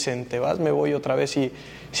viví me dicen, te vas, me voy otra vez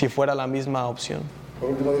si fuera la misma opción.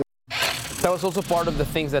 That was also part of the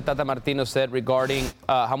things that Tata Martino said regarding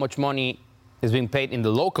how much money is being paid in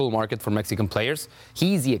the local market for Mexican players.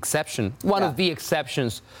 He's the exception, one of the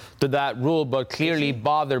exceptions to that rule, but clearly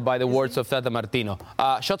bothered by the words of Tata Martino.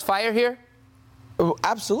 Shots fired here?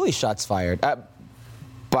 Absolutely shots fired.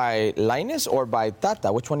 By Lainez or by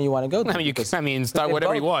Tata? Which one do you want to go to? I mean, start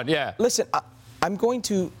whatever you want, yeah. Listen, I'm going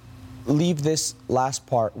to leave this last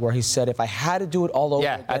part where he said if I had to do it all over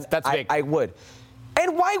again, that's big. I would.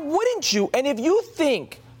 And why wouldn't you? And if you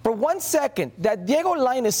think for 1 second that Diego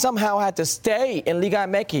Lainez somehow had to stay in Liga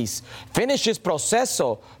MX, finish his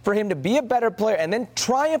proceso for him to be a better player and then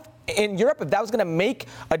triumph in Europe, if that was going to make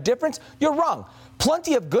a difference, you're wrong.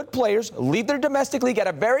 Plenty of good players leave their domestic league at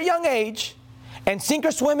a very young age and sink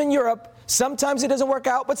or swim in Europe. Sometimes it doesn't work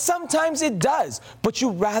out, but sometimes it does. But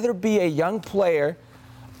you'd rather be a young player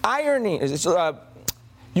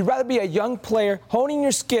you'd rather be a young player honing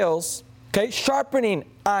your skills, sharpening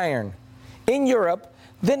iron in Europe,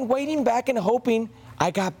 than waiting back and hoping I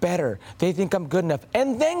got better. They think I'm good enough.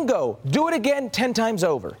 And then go. Do it again 10 times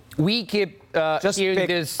over. We keep hearing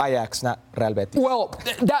this. Ajax, not Real Betis. Well,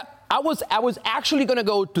 I was actually going to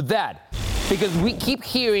go to that because we keep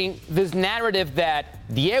hearing this narrative that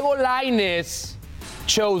Diego Lainez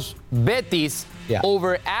chose Betis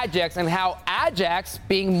over Ajax and how Ajax,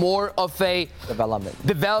 being more of a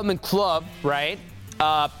development club, right,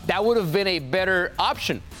 that would have been a better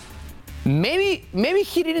option. Maybe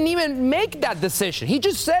he didn't even make that decision. He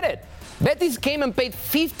just said it. Betis came and paid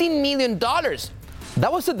 $15 million.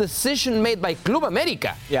 That was a decision made by Club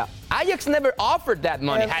America. Yeah. Ajax never offered that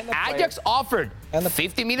money. Had Ajax offered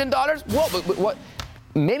 $50 million, what?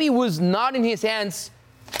 Maybe it was not in his hands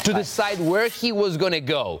to decide where he was going to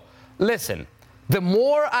go. Listen, the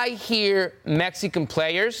more I hear Mexican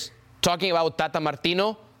players talking about Tata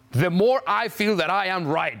Martino, the more I feel that I am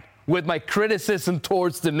right with my criticism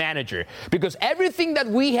towards the manager. Because everything that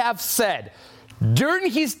we have said during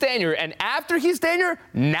his tenure and after his tenure,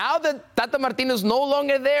 now that Tata Martino is no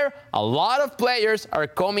longer there, a lot of players are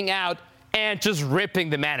coming out and just ripping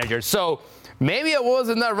the manager. So maybe I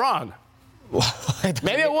wasn't that wrong.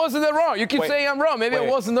 Maybe I wasn't that wrong. You keep saying I'm wrong. Maybe I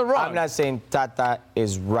wasn't that wrong. I'm not saying Tata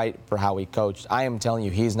is right for how he coached. I am telling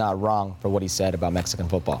you he's not wrong for what he said about Mexican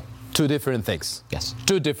football. two different things. Yes.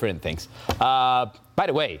 Two different things. By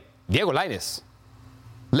the way, Diego Lainez,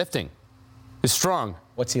 lifting, is strong.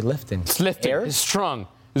 What's he lifting? It's lifting. Air? It's strong.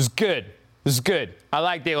 It's good. It's good. I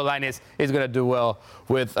like Diego Lainez. He's going to do well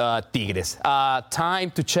with Tigres. Time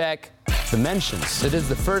to check the mentions. It is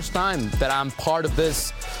the first time that I'm part of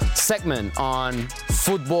this segment on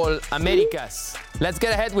Football Americas. Let's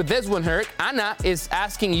get ahead with this one, Herc. Ana is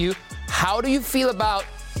asking you, how do you feel about,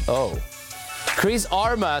 Chris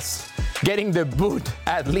Armas getting the boot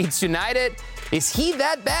at Leeds United? Is he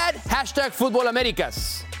that bad? Hashtag Football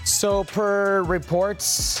Americas. So per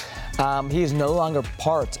reports, he is no longer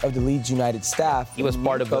part of the Leeds United staff. He was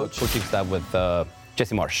part of the coaching staff with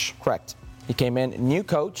Jesse Marsch. Correct. He came in, new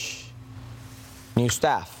coach, new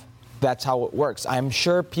staff. That's how it works. I'm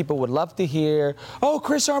sure people would love to hear,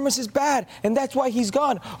 Chris Armas is bad, and that's why he's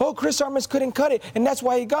gone. Chris Armas couldn't cut it, and that's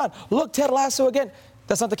why he's gone. Look, Ted Lasso again.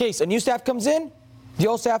 That's not the case. A new staff comes in, the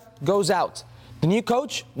old staff goes out. The new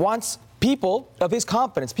coach wants people of his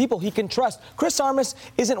confidence, people he can trust. Chris Armas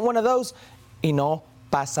isn't one of those, no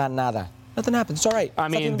pasa nada. Nothing happens. It's all right. I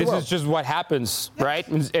mean, this is just what happens, right?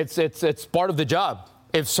 It's part of the job.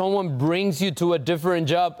 If someone brings you to a different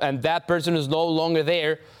job and that person is no longer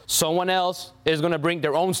there, someone else is going to bring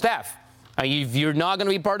their own staff. And if you're not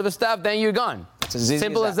going to be part of the staff, then you're gone. It's as easy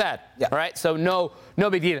Simple as as that. Yeah. All right? So no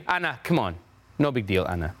big deal. Ana, come on. No big deal,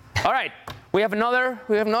 Ana. All right. We have another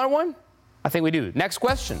one? I think we do. Next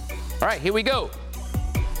question. All right, here we go.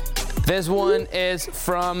 This one is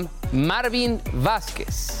from Marvin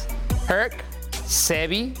Vasquez. Herc,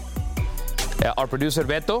 Sebi, our producer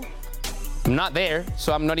Beto. I'm not there,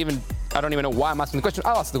 so I don't even know why I'm asking the question.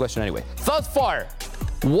 I'll ask the question anyway. Thus far,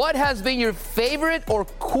 what has been your favorite or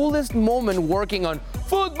coolest moment working on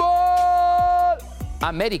Football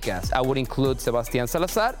Americas? I would include Sebastián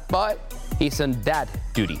Salazar, but he's on dad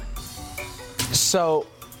duty. So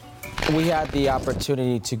we had the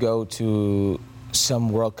opportunity to go to some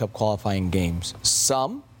World Cup qualifying games.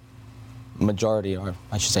 Some, majority, or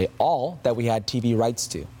I should say all, that we had TV rights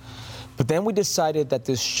to. But then we decided that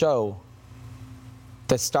this show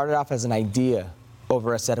that started off as an idea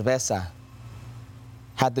over a cerveza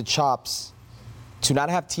had the chops to not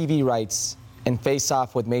have TV rights and face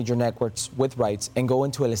off with major networks with rights and go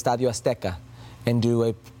into El Estadio Azteca and do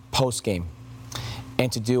a post-game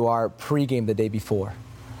and to do our pre-game the day before.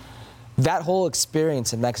 That whole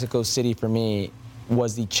experience in Mexico City for me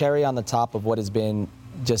was the cherry on the top of what has been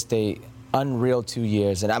just a unreal 2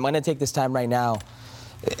 years. And I'm going to take this time right now.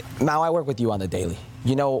 Now I work with you on the daily.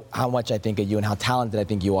 You know how much I think of you and how talented I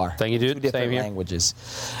think you are. Thank you, dude. Two different Same here. languages.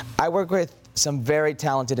 I work with some very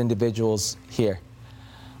talented individuals here.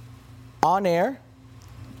 On air,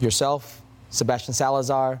 yourself, Sebastián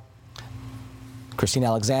Salazar, Christine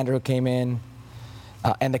Alexander who came in,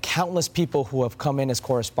 and the countless people who have come in as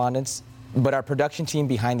correspondents, but our production team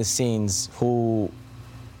behind the scenes who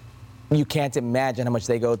you can't imagine how much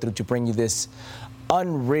they go through to bring you this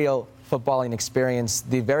unreal footballing experience.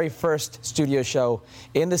 The very first studio show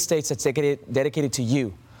in the States that's dedicated to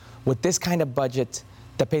you with this kind of budget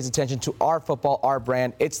that pays attention to our football, our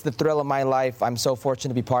brand. It's the thrill of my life. I'm so fortunate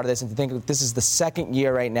to be part of this and to think that this is the second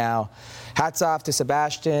year right now. Hats off to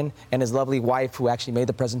Sebastian and his lovely wife who actually made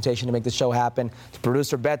the presentation to make the show happen. To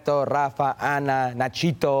producer Beto, Rafa, Ana,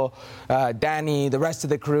 Nachito, Danny, the rest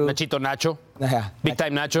of the crew. Nachito Nacho. Yeah. Big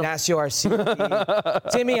time Nacho. Nacio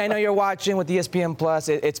Arcidi. Timmy, I know you're watching with ESPN Plus.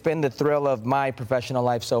 It's been the thrill of my professional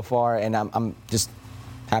life so far, and I'm just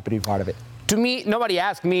happy to be part of it. To me, nobody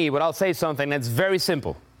asked me, but I'll say something that's very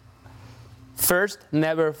simple. First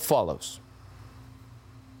never follows.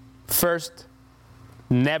 First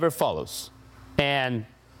never follows. And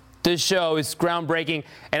this show is groundbreaking,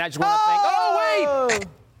 and I just want to thank... Oh, wait!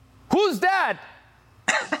 Who's that?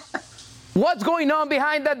 What's going on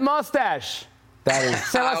behind that mustache? That is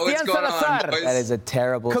Sebastián Salazar. That is a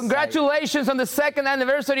terrible Congratulations on the second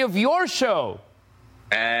anniversary of your show.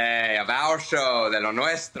 Hey, of our show, de lo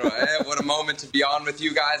nuestro. What a moment to be on with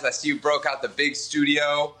you guys. I see you broke out the big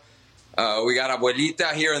studio. We got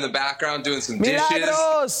Abuelita here in the background doing some dishes.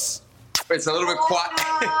 Milagros! It's a little bit quiet.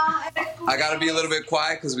 I got to be a little bit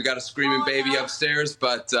quiet because we got a screaming baby upstairs.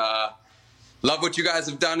 But love what you guys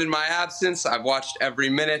have done in my absence. I've watched every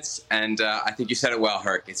minute, and I think you said it well,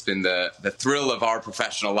 Herc. It's been the thrill of our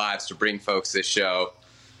professional lives to bring folks this show.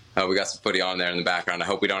 We got some footy on there in the background. I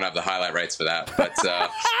hope we don't have the highlight rights for that. But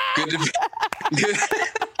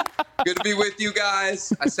good to be with you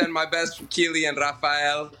guys. I send my best from Keely and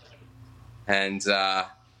Rafael. And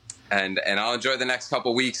I'll enjoy the next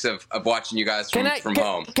couple weeks of watching you guys from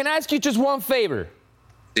home. Can I ask you just one favor?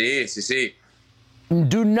 Sí.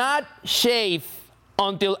 Do not shave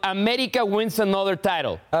until America wins another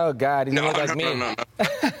title. Oh, God. He's No.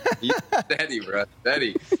 me. Steady, bro.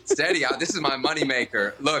 Steady. This is my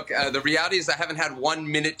moneymaker. Look, the reality is I haven't had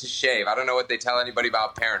 1 minute to shave. I don't know what they tell anybody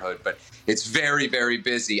about parenthood, but it's very, very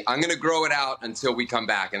busy. I'm going to grow it out until we come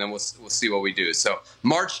back, and then we'll see what we do. So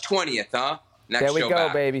March 20th, huh? Next there we show go,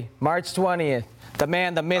 back. baby. March 20th. The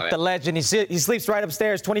man, the myth, the legend. He sleeps right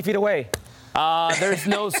upstairs, 20 feet away. There's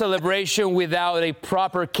no celebration without a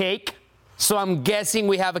proper cake. So I'm guessing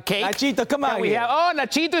we have a cake. Nachito, come on here.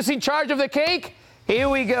 Nachito is in charge of the cake. Here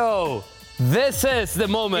we go. This is the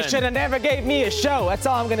moment. You should have never gave me a show. That's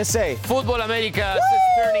all I'm going to say. Football Americas is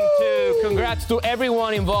turning 2. Congrats to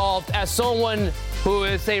everyone involved. As someone who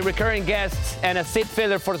is a recurring guest and a seat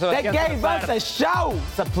filler for the They gave us a show.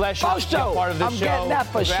 It's a pleasure to be a part of this show. I'm getting that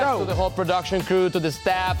for Congrats show. to the whole production crew, to the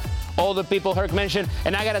staff, all the people Herc mentioned.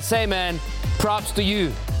 And I got to say, man, props to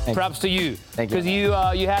you. Props to you. Thank you.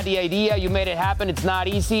 Because you had the idea, you made it happen. It's not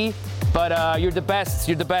easy, but you're the best.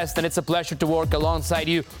 You're the best, and it's a pleasure to work alongside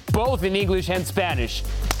you, both in English and Spanish.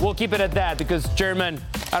 We'll keep it at that because German,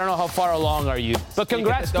 I don't know how far along are you. But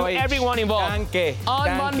congrats to everyone involved.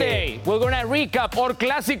 On Monday, we're going to recap our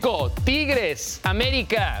Clásico, Tigres,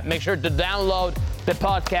 América. Make sure to download the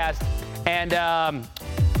podcast. And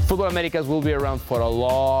Football Americas will be around for a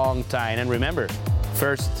long time. And remember,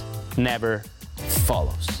 first never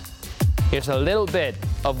follows. Here's a little bit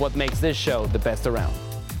of what makes this show the best around.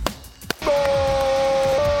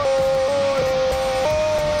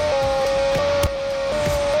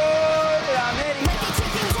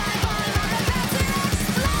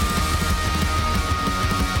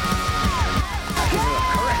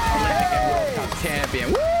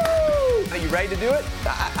 Champion. Woo! Are you ready to do it?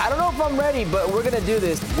 I don't know if I'm ready, but we're going to do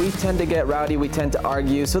this. We tend to get rowdy. We tend to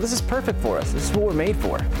argue. So this is perfect for us. This is what we're made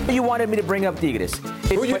for. You wanted me to bring up Tigres.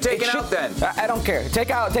 Who are you taking out then? I don't care. Take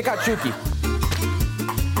out Chucky.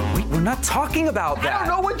 Wait, we're not talking about that. I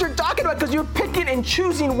don't know what you're talking about because you're picking and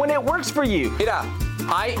choosing when it works for you. Mira,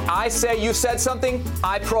 I say you said something,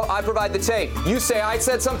 I provide the tape. You say I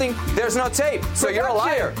said something, there's no tape. So you're a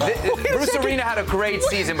liar. Bruce Arena had a great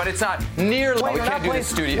season, but it's not nearly. Wait, we can't do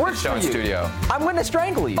this show in studio. I'm going to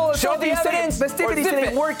strangle you. Show the evidence. Festivities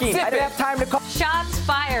ain't working. I didn't have time to call. Shots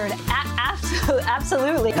fired.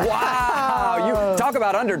 Absolutely. Wow, you talk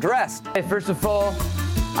about underdressed. Hey, first of all,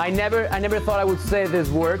 I never thought I would say this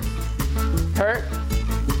word. Herc,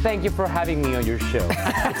 thank you for having me on your show.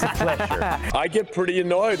 It's a pleasure. I get pretty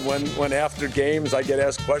annoyed when after games I get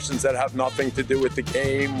asked questions that have nothing to do with the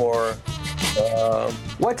game or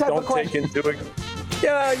what type of question? Take into it.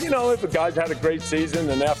 Yeah, you know, if a guy's had a great season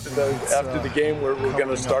and after the game we're going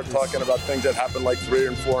to start talking about things that happened like 3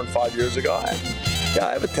 and 4 and 5 years ago. I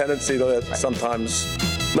have a tendency to sometimes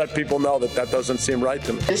let people know that doesn't seem right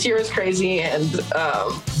to me. This year was crazy, and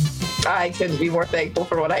I couldn't be more thankful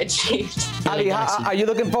for what I achieved. Ali, are you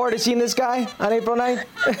looking forward to seeing this guy on April 9th?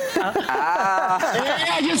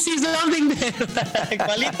 I just see something there.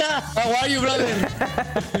 Juanita, how are you, brother?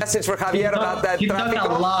 Message for Javier about that. You've done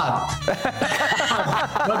a lot.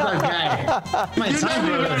 What a guy. My son,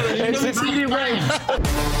 brother. It's exceeding right.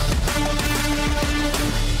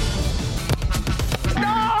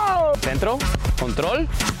 ¡No! Centro, control,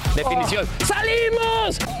 definición.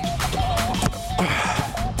 ¡Salimos!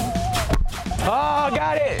 Oh,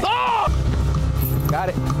 got it. Oh! Got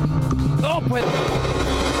it. Oh, pues.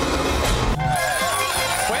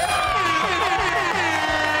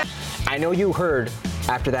 I know you heard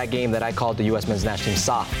after that game that I called the U.S. men's national team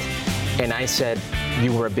soft, and I said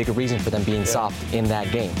you were a big reason for them being soft in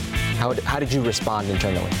that game. How did you respond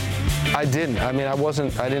internally? I didn't. I mean, I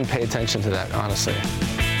didn't pay attention to that, honestly.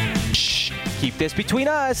 Shh. Keep this between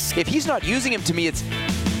us. If he's not using him, to me,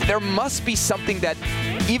 there must be something that,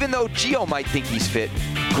 even though Gio might think he's fit,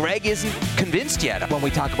 Greg isn't convinced yet. When we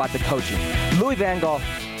talk about the coaching, Louis Van Gaal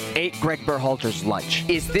ate Greg Berhalter's lunch.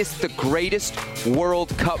 Is this the greatest World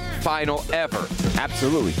Cup final ever?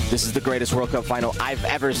 Absolutely. This is the greatest World Cup final I've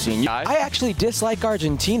ever seen. I actually dislike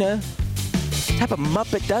Argentina. What type of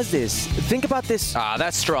Muppet does this? Think about this.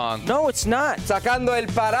 That's strong. No, it's not. Sacando el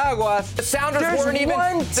paraguas. The Sounders weren't even.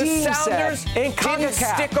 The Sounders didn't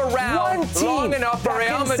stick around long enough for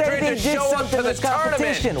Real Madrid to show up to the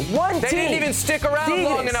tournament. They didn't even stick around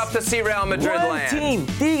long enough to see Real Madrid land. One team,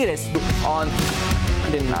 Tigres. On.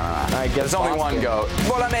 There's only one go.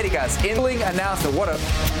 Football Americas. Inling announcement. What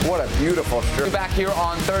a beautiful shirt. Back here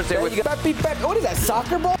on Thursday with What is that,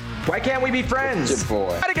 soccer ball? Why can't we be friends? Good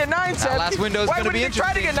boy. Try to get 9, Sebi. Last window's going to be interesting.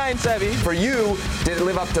 Try to get 9, Sebi. For you, did it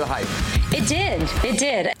live up to the hype? It did. It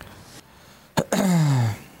did.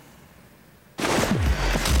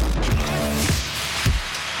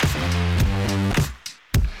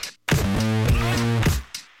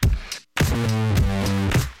 Bye.